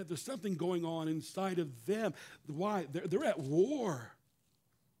upset. There's something going on inside of them. Why? They're at war.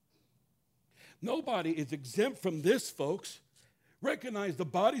 Nobody is exempt from this, folks. Recognize the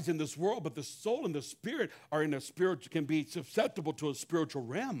body's in this world, but the soul and the spirit are in a spiritual, can be susceptible to a spiritual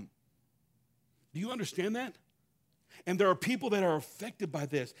realm. Do you understand that? And there are people that are affected by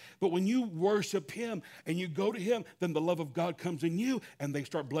this. But when you worship him and you go to him, then the love of God comes in you and they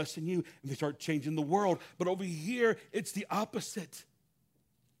start blessing you and they start changing the world. But over here, it's the opposite.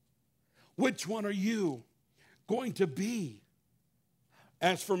 Which one are you going to be?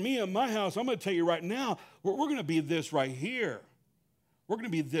 As for me and my house, I'm going to tell you right now, we're going to be this right here. We're going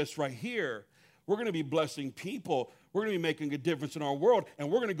to be this right here. We're going to be blessing people. We're going to be making a difference in our world.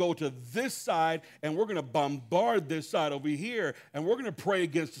 And we're going to go to this side, and we're going to bombard this side over here. And we're going to pray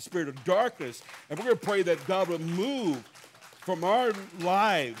against the spirit of darkness. And we're going to pray that God would move from our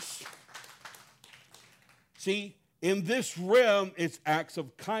lives. See, in this realm, it's acts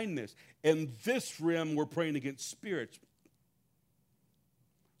of kindness. In this realm, we're praying against spirits.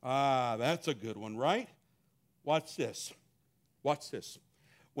 That's a good one, right? Watch this. Watch this.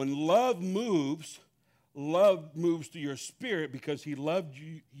 When love moves through your spirit because he loved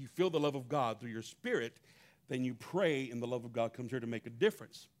you, you feel the love of God through your spirit, then you pray and the love of God comes here to make a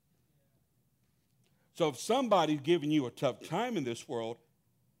difference. So if somebody's giving you a tough time in this world,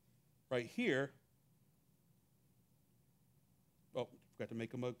 right here, forgot to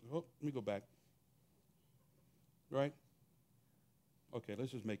make them ugly. Oh, let me go back. Right? Okay,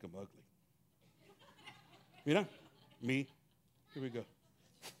 let's just make them ugly. You know? Me. Here we go.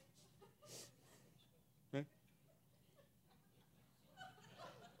 Okay.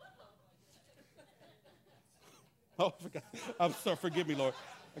 Oh, I forgot. I'm sorry. Forgive me, Lord.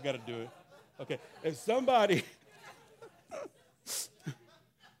 I got to do it. Okay. If somebody is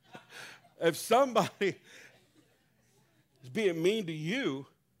being mean to you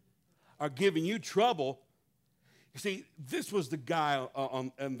or giving you trouble, you see, this was the guy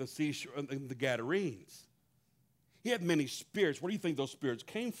on the seashore, in the Gadarenes. He had many spirits. Where do you think those spirits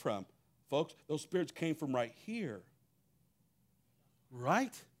came from, folks? Those spirits came from right here.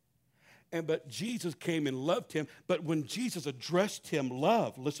 Right? But Jesus came and loved him. But when Jesus addressed him,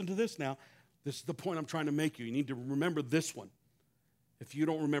 love, listen to this now. This is the point I'm trying to make you. You need to remember this one. If you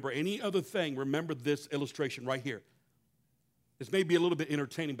don't remember any other thing, remember this illustration right here. This may be a little bit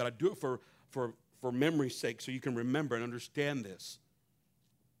entertaining, but I do it for memory's sake so you can remember and understand this.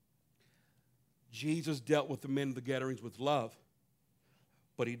 Jesus dealt with the men of the Gadarenes with love,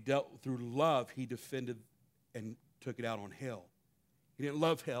 but he dealt through love. He defended and took it out on hell. He didn't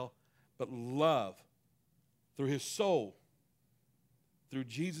love hell, but love through his soul, through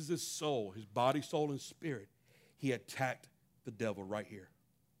Jesus' soul, his body, soul, and spirit. He attacked the devil right here.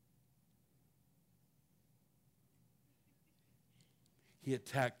 He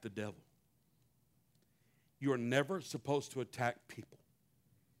attacked the devil. You are never supposed to attack people.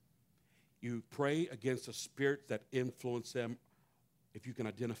 You pray against the spirits that influence them, if you can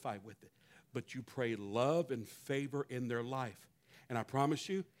identify with it. But you pray love and favor in their life. And I promise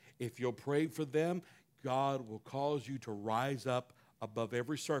you, if you'll pray for them, God will cause you to rise up above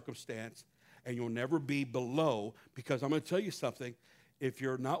every circumstance, and you'll never be below. Because I'm going to tell you something. If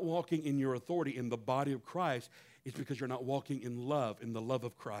you're not walking in your authority in the body of Christ, it's because you're not walking in love, in the love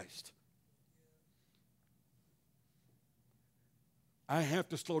of Christ. I have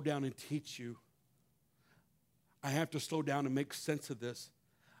to slow down and teach you. I have to slow down and make sense of this.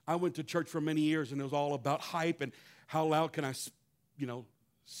 I went to church for many years, and it was all about hype and how loud can I,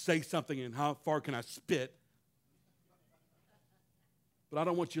 say something and how far can I spit. But I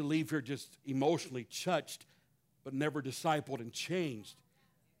don't want you to leave here just emotionally touched, but never discipled and changed.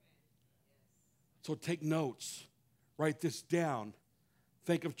 So take notes. Write this down.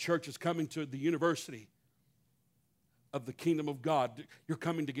 Think of churches coming to the university of the kingdom of God. You're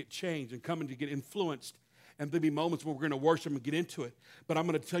coming to get changed and coming to get influenced. And there'll be moments where we're going to worship and get into it. But I'm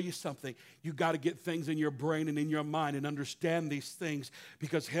going to tell you something. You got to get things in your brain and in your mind and understand these things,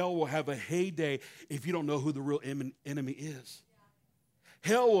 because hell will have a heyday if you don't know who the real enemy is.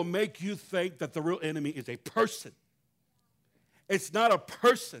 Hell will make you think that the real enemy is a person. It's not a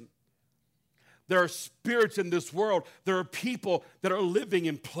person. There are spirits in this world. There are people that are living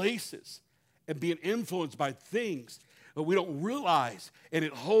in places and being influenced by things that we don't realize, and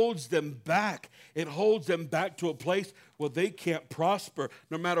it holds them back. It holds them back to a place where they can't prosper.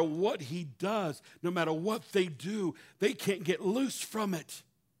 No matter what he does, no matter what they do, they can't get loose from it.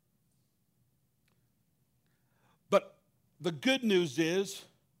 But the good news is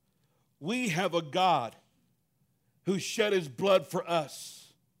we have a God who shed his blood for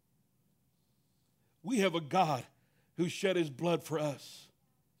us. We have a God who shed his blood for us.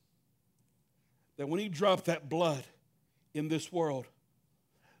 That when he dropped that blood in this world,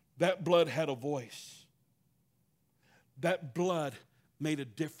 that blood had a voice. That blood made a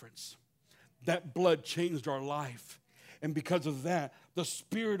difference. That blood changed our life. And because of that, the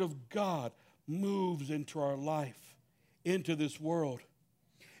Spirit of God moves into our life, into this world.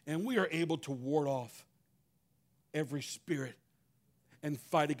 And we are able to ward off every spirit and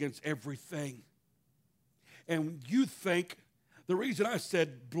fight against everything. And you think, the reason I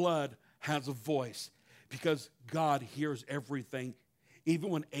said blood has a voice, because God hears everything. Even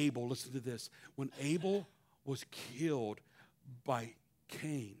when Abel, listen to this, when Abel was killed by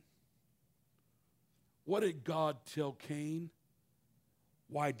Cain, what did God tell Cain?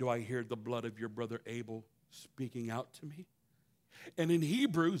 Why do I hear the blood of your brother Abel speaking out to me? And in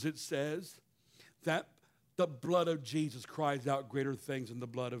Hebrews it says that the blood of Jesus cries out greater things than the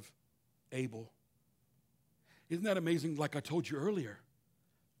blood of Abel. Isn't that amazing? Like I told you earlier,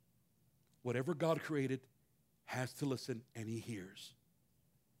 whatever God created has to listen, and he hears.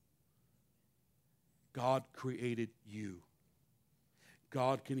 God created you.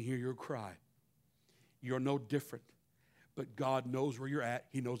 God can hear your cry. You're no different. But God knows where you're at.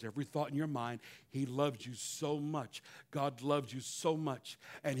 He knows every thought in your mind. He loves you so much. God loves you so much,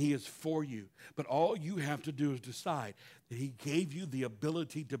 and he is for you. But all you have to do is decide that he gave you the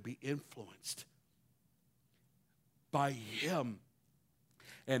ability to be influenced by him.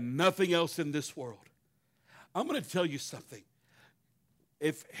 and nothing else in this world. I'm going to tell you something.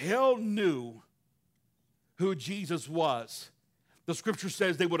 If hell knew who Jesus was, the scripture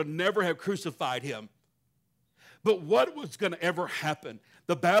says they would have never have crucified him. But what was going to ever happen?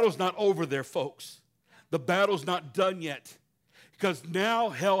 The battle's not over there, folks. The battle's not done yet. Because now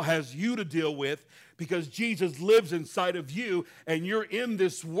hell has you to deal with, because Jesus lives inside of you and you're in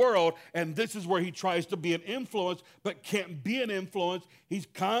this world, and this is where he tries to be an influence but can't be an influence. He's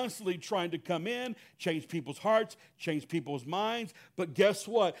constantly trying to come in, change people's hearts, change people's minds. But guess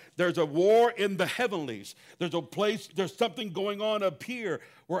what? There's a war in the heavenlies. There's something going on up here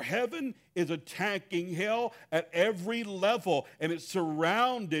where heaven is attacking hell at every level, and it's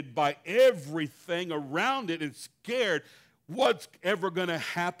surrounded by everything around it and scared. What's ever going to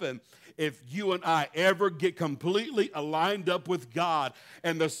happen if you and I ever get completely aligned up with God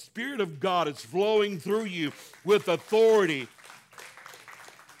and the Spirit of God is flowing through you with authority?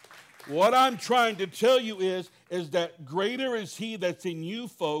 What I'm trying to tell you is that greater is he that's in you,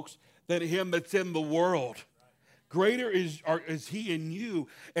 folks, than him that's in the world. Greater is he in you.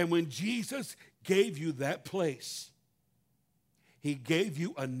 And when Jesus gave you that place, he gave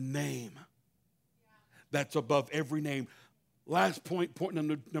you a name that's above every name. Last point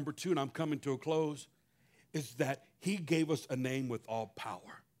number 2, and I'm coming to a close, is that he gave us a name with all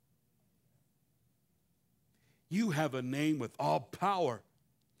power. You have a name with all power.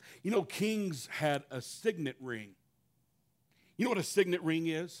 You know, kings had a signet ring. You know what a signet ring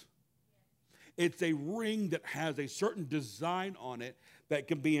is? It's a ring that has a certain design on it that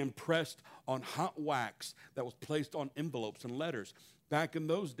can be impressed on hot wax that was placed on envelopes and letters. Back in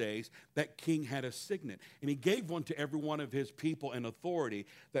those days, that king had a signet, and he gave one to every one of his people in authority,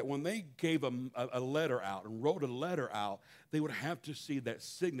 that when they gave a letter out and wrote a letter out, they would have to see that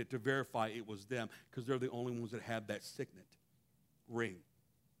signet to verify it was them, because they're the only ones that had that signet ring.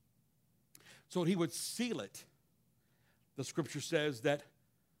 So he would seal it. The scripture says that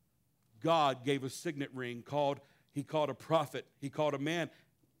God gave a signet ring. He called a prophet, he called a man,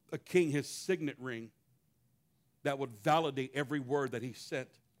 a king, his signet ring that would validate every word that he sent.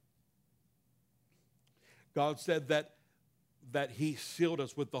 God said that he sealed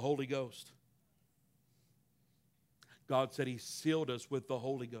us with the Holy Ghost. God said he sealed us with the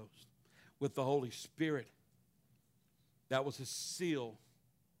Holy Ghost, with the Holy Spirit. That was his seal.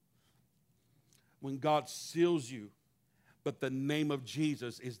 When God seals you, but the name of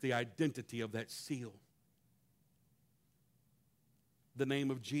Jesus is the identity of that seal. The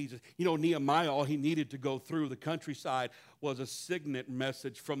name of Jesus. You know, Nehemiah, all he needed to go through the countryside was a signet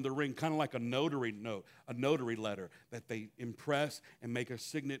message from the ring, kind of like a notary note, a notary letter that they impress and make a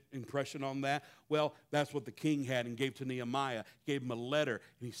signet impression on that. Well, that's what the king had and gave to Nehemiah. Gave him a letter,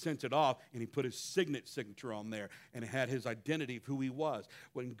 and he sent it off, and he put his signature on there, and it had his identity of who he was.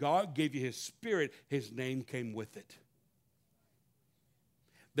 When God gave you his Spirit, his name came with it.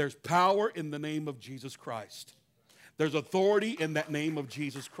 There's power in the name of Jesus Christ. There's authority in that name of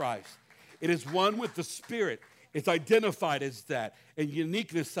Jesus Christ. It is one with the Spirit. It's identified as that, and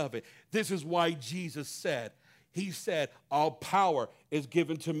uniqueness of it. This is why Jesus said, he said, all power is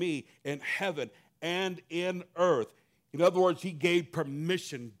given to me in heaven and in earth. In other words, he gave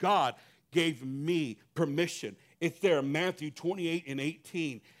permission. God gave me permission. It's there in Matthew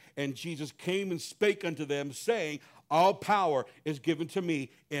 28:18. And Jesus came and spake unto them, saying, all power is given to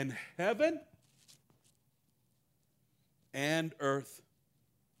me in heaven and earth.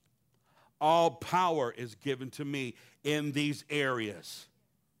 All power is given to me in these areas.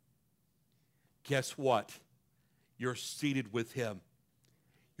 Guess what? You're seated with him.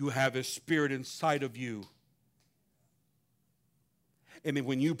 You have his Spirit inside of you. And then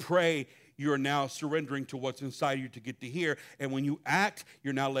when you pray, you're now surrendering to what's inside of you to get to hear. And when you act,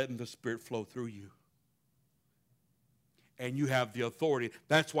 you're now letting the Spirit flow through you. And you have the authority.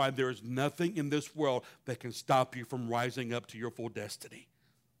 That's why there is nothing in this world that can stop you from rising up to your full destiny.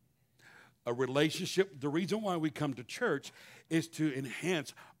 A relationship, the reason why we come to church is to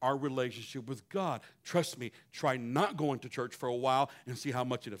enhance our relationship with God. Trust me, try not going to church for a while and see how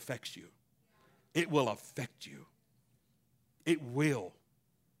much it affects you. It will affect you. It will.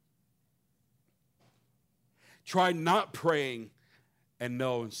 Try not praying and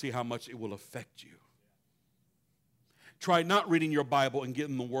see how much it will affect you. Try not reading your Bible and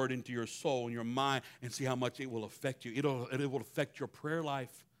getting the word into your soul and your mind and see how much it will affect you. It will affect your prayer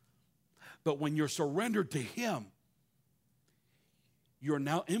life. But when you're surrendered to him, you're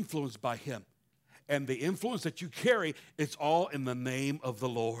now influenced by him. And the influence that you carry, it's all in the name of the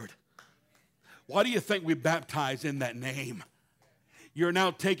Lord. Why do you think we baptize in that name? You're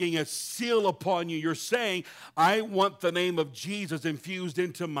now taking a seal upon you. You're saying, I want the name of Jesus infused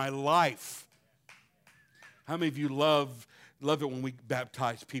into my life. How many of you love it when we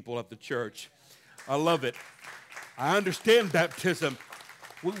baptize people at the church? I love it. I understand baptism.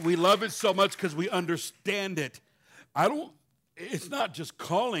 We love it so much because we understand it. It's not just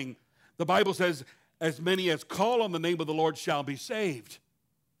calling. The Bible says, as many as call on the name of the Lord shall be saved.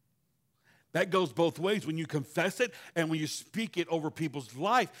 That goes both ways. When you confess it and when you speak it over people's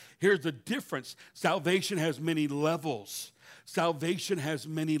life, here's the difference. Salvation has many levels. Salvation has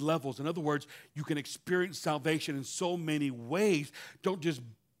many levels. In other words, you can experience salvation in so many ways. Don't just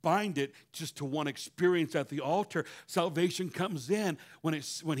bind it just to one experience at the altar. Salvation comes in when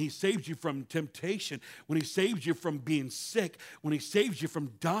he saves you from temptation, when he saves you from being sick, when he saves you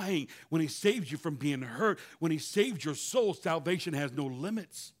from dying, when he saves you from being hurt, when he saves your soul. Salvation has no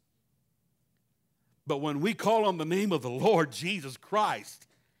limits. But when we call on the name of the Lord Jesus Christ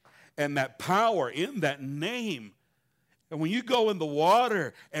and that power in that name, and when you go in the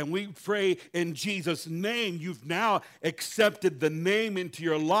water and we pray in Jesus' name, you've now accepted the name into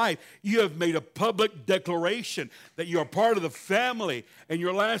your life. You have made a public declaration that you are part of the family. And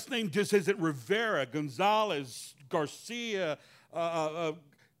your last name just isn't Rivera, Gonzalez, Garcia,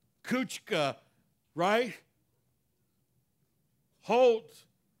 Kuchka, right? Holt,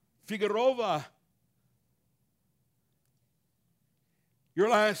 Figueroa. Your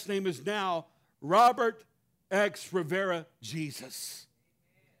last name is now Robert X. Rivera Jesus.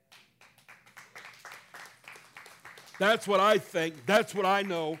 That's what I think. That's what I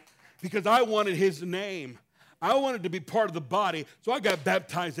know. Because I wanted his name. I wanted to be part of the body. So I got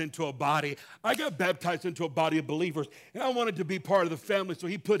baptized into a body. I got baptized into a body of believers. And I wanted to be part of the family. So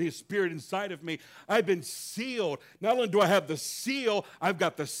he put his spirit inside of me. I've been sealed. Not only do I have the seal, I've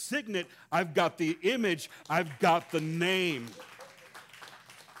got the signet. I've got the image. I've got the name.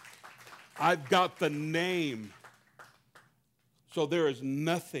 I've got the name. So there is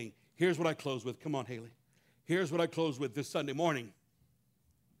nothing. Here's what I close with. Come on, Haley. Here's what I close with this Sunday morning.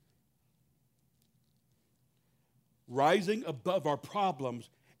 Rising above our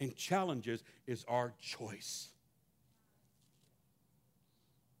problems and challenges is our choice.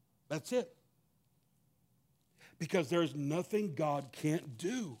 That's it. Because there's nothing God can't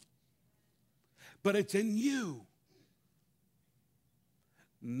do. But it's in you.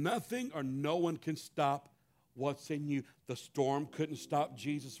 Nothing or no one can stop what's in you. The storm couldn't stop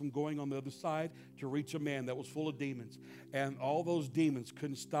Jesus from going on the other side to reach a man that was full of demons. And all those demons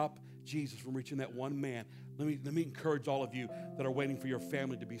couldn't stop Jesus from reaching that one man. Let me encourage all of you that are waiting for your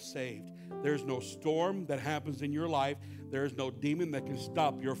family to be saved. There's no storm that happens in your life. There's no demon that can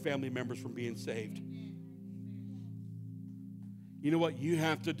stop your family members from being saved. You know what you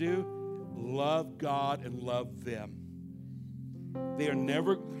have to do? Love God and love them. They are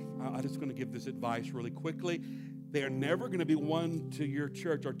never, I'm just going to give this advice really quickly. They are never going to be one to your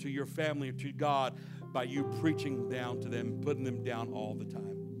church or to your family or to God by you preaching down to them, putting them down all the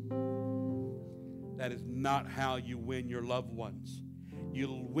time. That is not how you win your loved ones.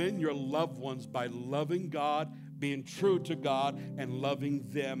 You'll win your loved ones by loving God, being true to God, and loving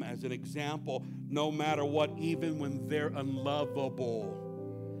them as an example, no matter what, even when they're unlovable.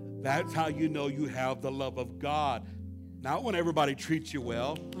 That's how you know you have the love of God. Not when everybody treats you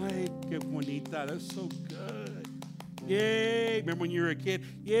well. Ay, qué bonita, that's so good. Yay. Remember when you were a kid?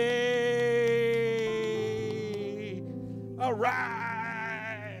 Yay. All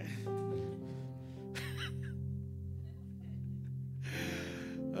right.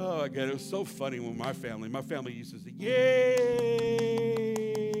 Oh, my God, it was so funny when my family used to say, yay.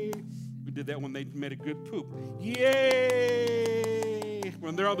 We did that when they made a good poop. Yay.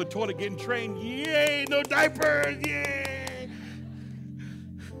 When they're on the toilet getting trained, yay, no diapers, yay.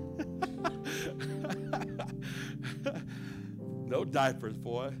 No diapers,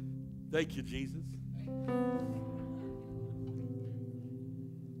 boy. Thank you, Jesus.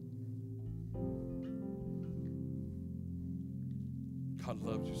 God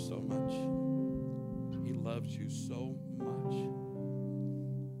loves you so much. He loves you so much.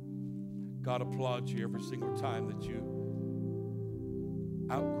 God applauds you every single time that you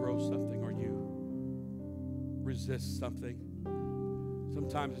outgrow something or you resist something.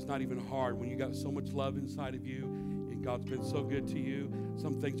 Sometimes it's not even hard when you got so much love inside of you and God's been so good to you.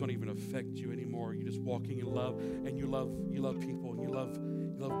 Some things don't even affect you anymore. You're just walking in love and you love people and you love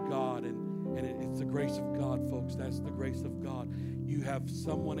God and it's the grace of God. God, folks. That's the grace of God. You have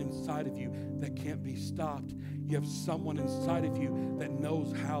someone inside of you that can't be stopped. You have someone inside of you that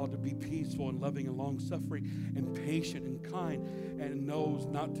knows how to be peaceful and loving and long-suffering and patient and kind, and knows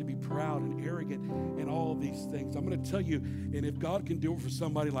not to be proud and arrogant and all of these things. I'm going to tell you, and if God can do it for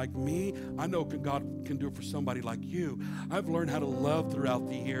somebody like me, I know God can do it for somebody like you. I've learned how to love throughout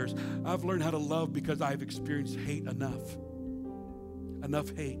the years. I've learned how to love because I've experienced hate enough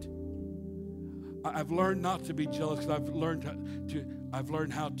hate. I've learned not to be jealous because I've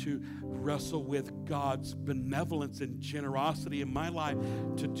learned how to wrestle with God's benevolence and generosity in my life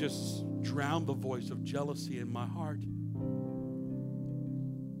to just drown the voice of jealousy in my heart.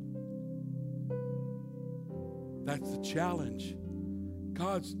 That's the challenge.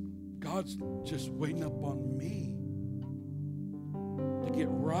 God's just waiting up on me to get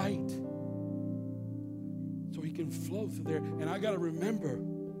right so he can flow through there. And I got to remember,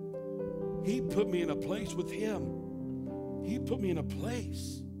 he put me in a place with him. He put me in a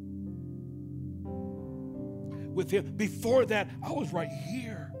place with him. Before that, I was right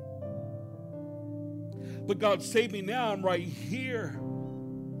here. But God saved me now. I'm right here.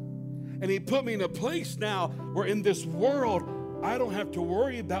 And he put me in a place now where in this world, I don't have to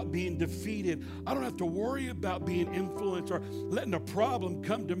worry about being defeated. I don't have to worry about being influenced or letting a problem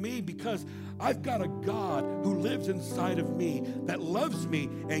come to me, because I've got a God who lives inside of me that loves me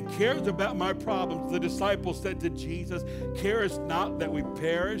and cares about my problems. The disciples said to Jesus, "Carest not that we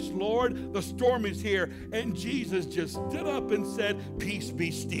perish, Lord? The storm is here." And Jesus just stood up and said, "Peace, be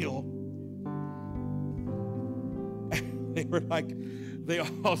still." They were like, they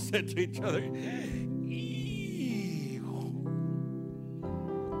all said to each other,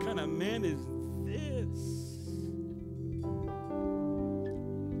 "What kind of man is this?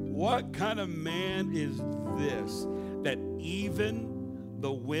 What kind of man is this that even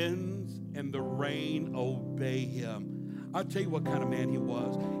the winds and the rain obey him?" I'll tell you what kind of man he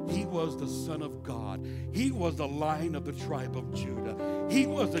was. He was the Son of God. He was the Lion of the tribe of Judah. He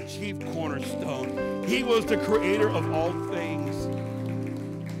was the chief cornerstone. He was the creator of all things.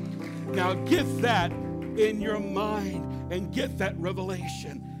 Now get that in your mind and get that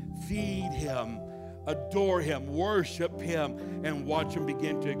revelation. Feed him, adore him, worship him, and watch him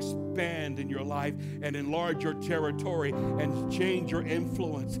begin to expand in your life and enlarge your territory and change your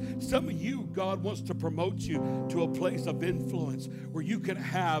influence. Some of you, God wants to promote you to a place of influence where you can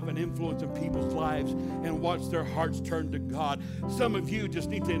have an influence in people's lives and watch their hearts turn to God. Some of you just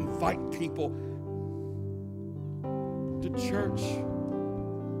need to invite people to church.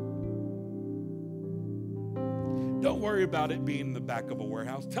 Don't worry about it being in the back of a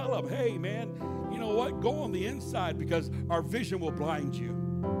warehouse. Tell them, "Hey, man, you know what? Go on the inside, because our vision will blind you.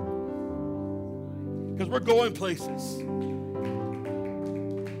 Because we're going places."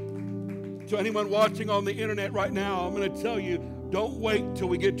 To anyone watching on the internet right now, I'm going to tell you, don't wait till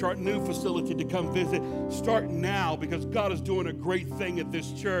we get to our new facility to come visit. Start now, because God is doing a great thing at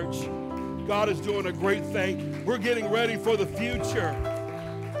this church. God is doing a great thing. We're getting ready for the future.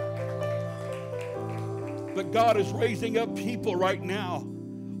 But God is raising up people right now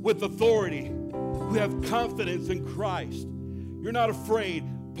with authority who have confidence in Christ. You're not afraid.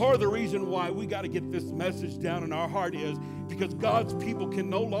 Part of the reason why we got to get this message down in our heart is because God's people can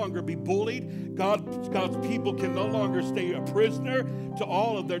no longer be bullied. God's people can no longer stay a prisoner to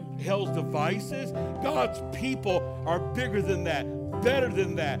all of their hell's devices. God's people are bigger than that, better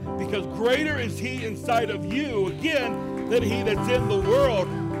than that, because greater is he inside of you, again, than he that's in the world.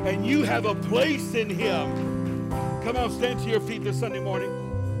 And you have a place in him. Come on, stand to your feet this Sunday morning.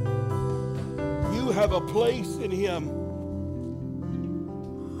 You have a place in him.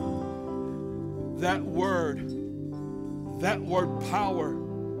 That word power,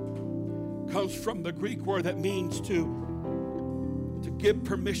 comes from the Greek word that means to give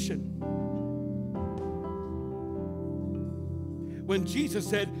permission. When Jesus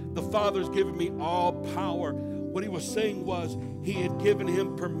said, "The Father's given me all power," what he was saying was he had given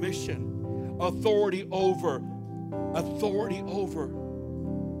him permission, authority over.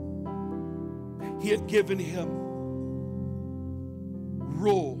 He had given him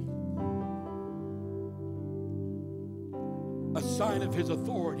rule, a sign of his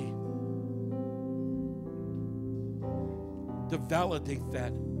authority. To validate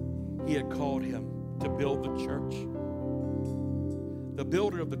that, he had called him to build the church. The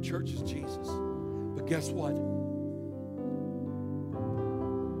builder of the church is Jesus. But guess what?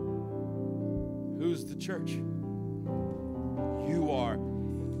 Who's the church? You are.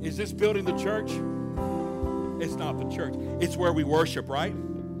 Is this building the church? It's not the church. It's where we worship, right?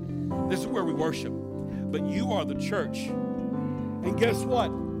 This is where we worship. But you are the church. And guess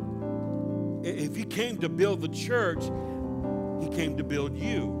what? If he came to build the church, he came to build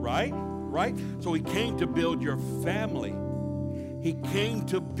you, right? Right? So he came to build your family. He came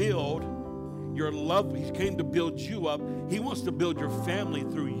to build your love. He came to build you up. He wants to build your family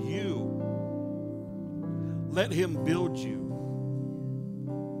through you. Let him build you.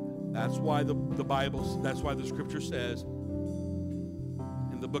 That's why the scripture says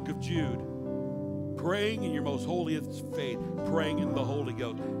in the book of Jude, praying in your most holiest faith, praying in the Holy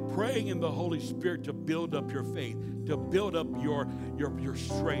Ghost, praying in the Holy Spirit to build up your faith, to build up your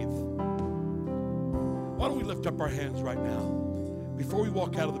strength. Why don't we lift up our hands right now before we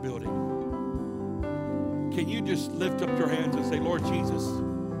walk out of the building? Can you just lift up your hands and say, Lord Jesus,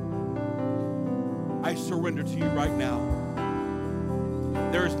 I surrender to you right now.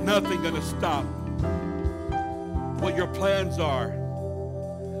 There's nothing going to stop what your plans are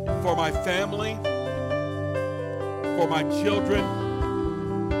for my family, for my children,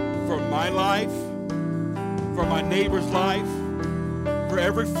 for my life, for my neighbor's life, for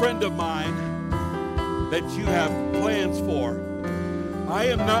every friend of mine that you have plans for. I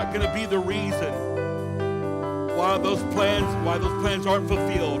am not going to be the reason why those plans aren't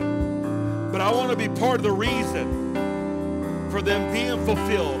fulfilled, but I want to be part of the reason for them being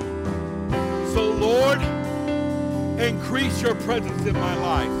fulfilled. So Lord, increase your presence in my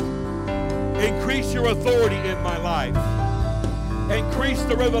life. Increase your authority in my life. Increase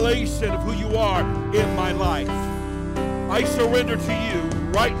the revelation of who you are in my life. I surrender to you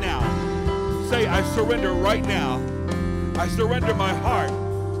right now. Say, I surrender right now. I surrender my heart.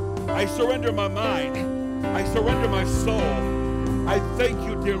 I surrender my mind. I surrender my soul. I thank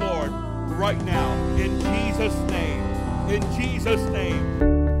you, dear Lord, right now. In Jesus' name. In Jesus' name.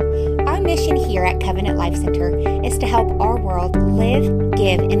 Our mission here at Covenant Life Center is to help our world live,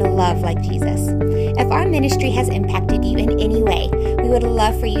 give, and love like Jesus. If our ministry has impacted you in any way, we would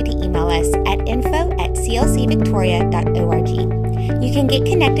love for you to email us at info@clcvictoria.org. You can get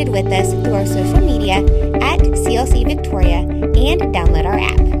connected with us through our social media at CLC Victoria and download our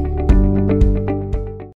app.